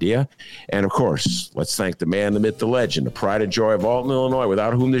good idea. And of course, let's thank the man, the myth, the legend, the pride and joy of Alton, Illinois,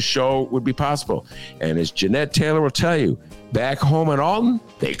 without whom this show would be possible. And as Jeanette Taylor will tell you, back home in Alton,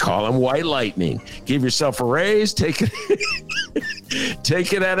 they call him White Lightning. Give yourself a raise, take it,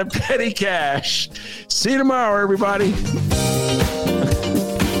 take it out of petty cash. See you tomorrow, everybody.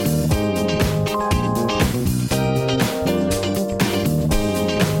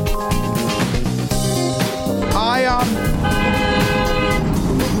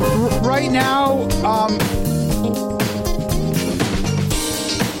 Right now,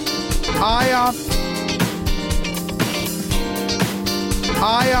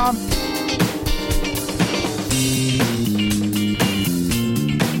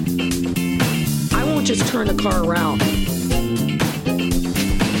 I won't just turn the car around.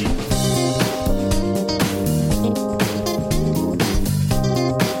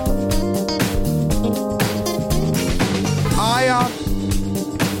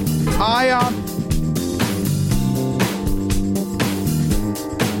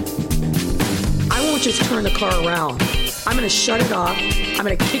 I won't just turn the car around. I'm going to shut it off. I'm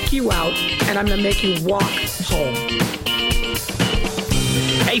going to kick you out, and I'm going to make you walk home.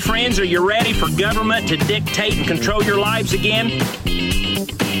 Hey, friends, are you ready for government to dictate and control your lives again?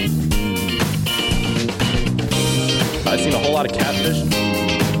 I've seen a whole lot of catfish.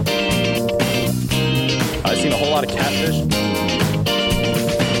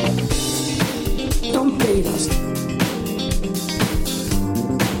 Don't bait us.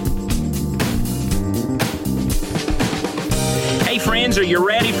 Hey, friends, are you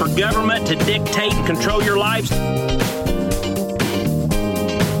ready for government to dictate and control your lives?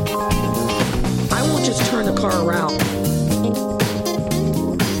 I won't just turn the car around.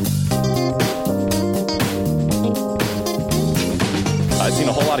 I've seen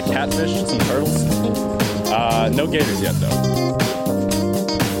a whole lot of catfish, some turtles. No gators yet, though.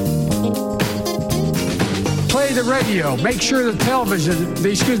 play the radio. Make sure the television,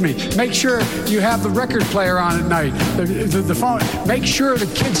 make sure you have the record player on at night, the phone. Make sure the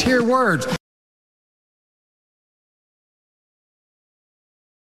kids hear words.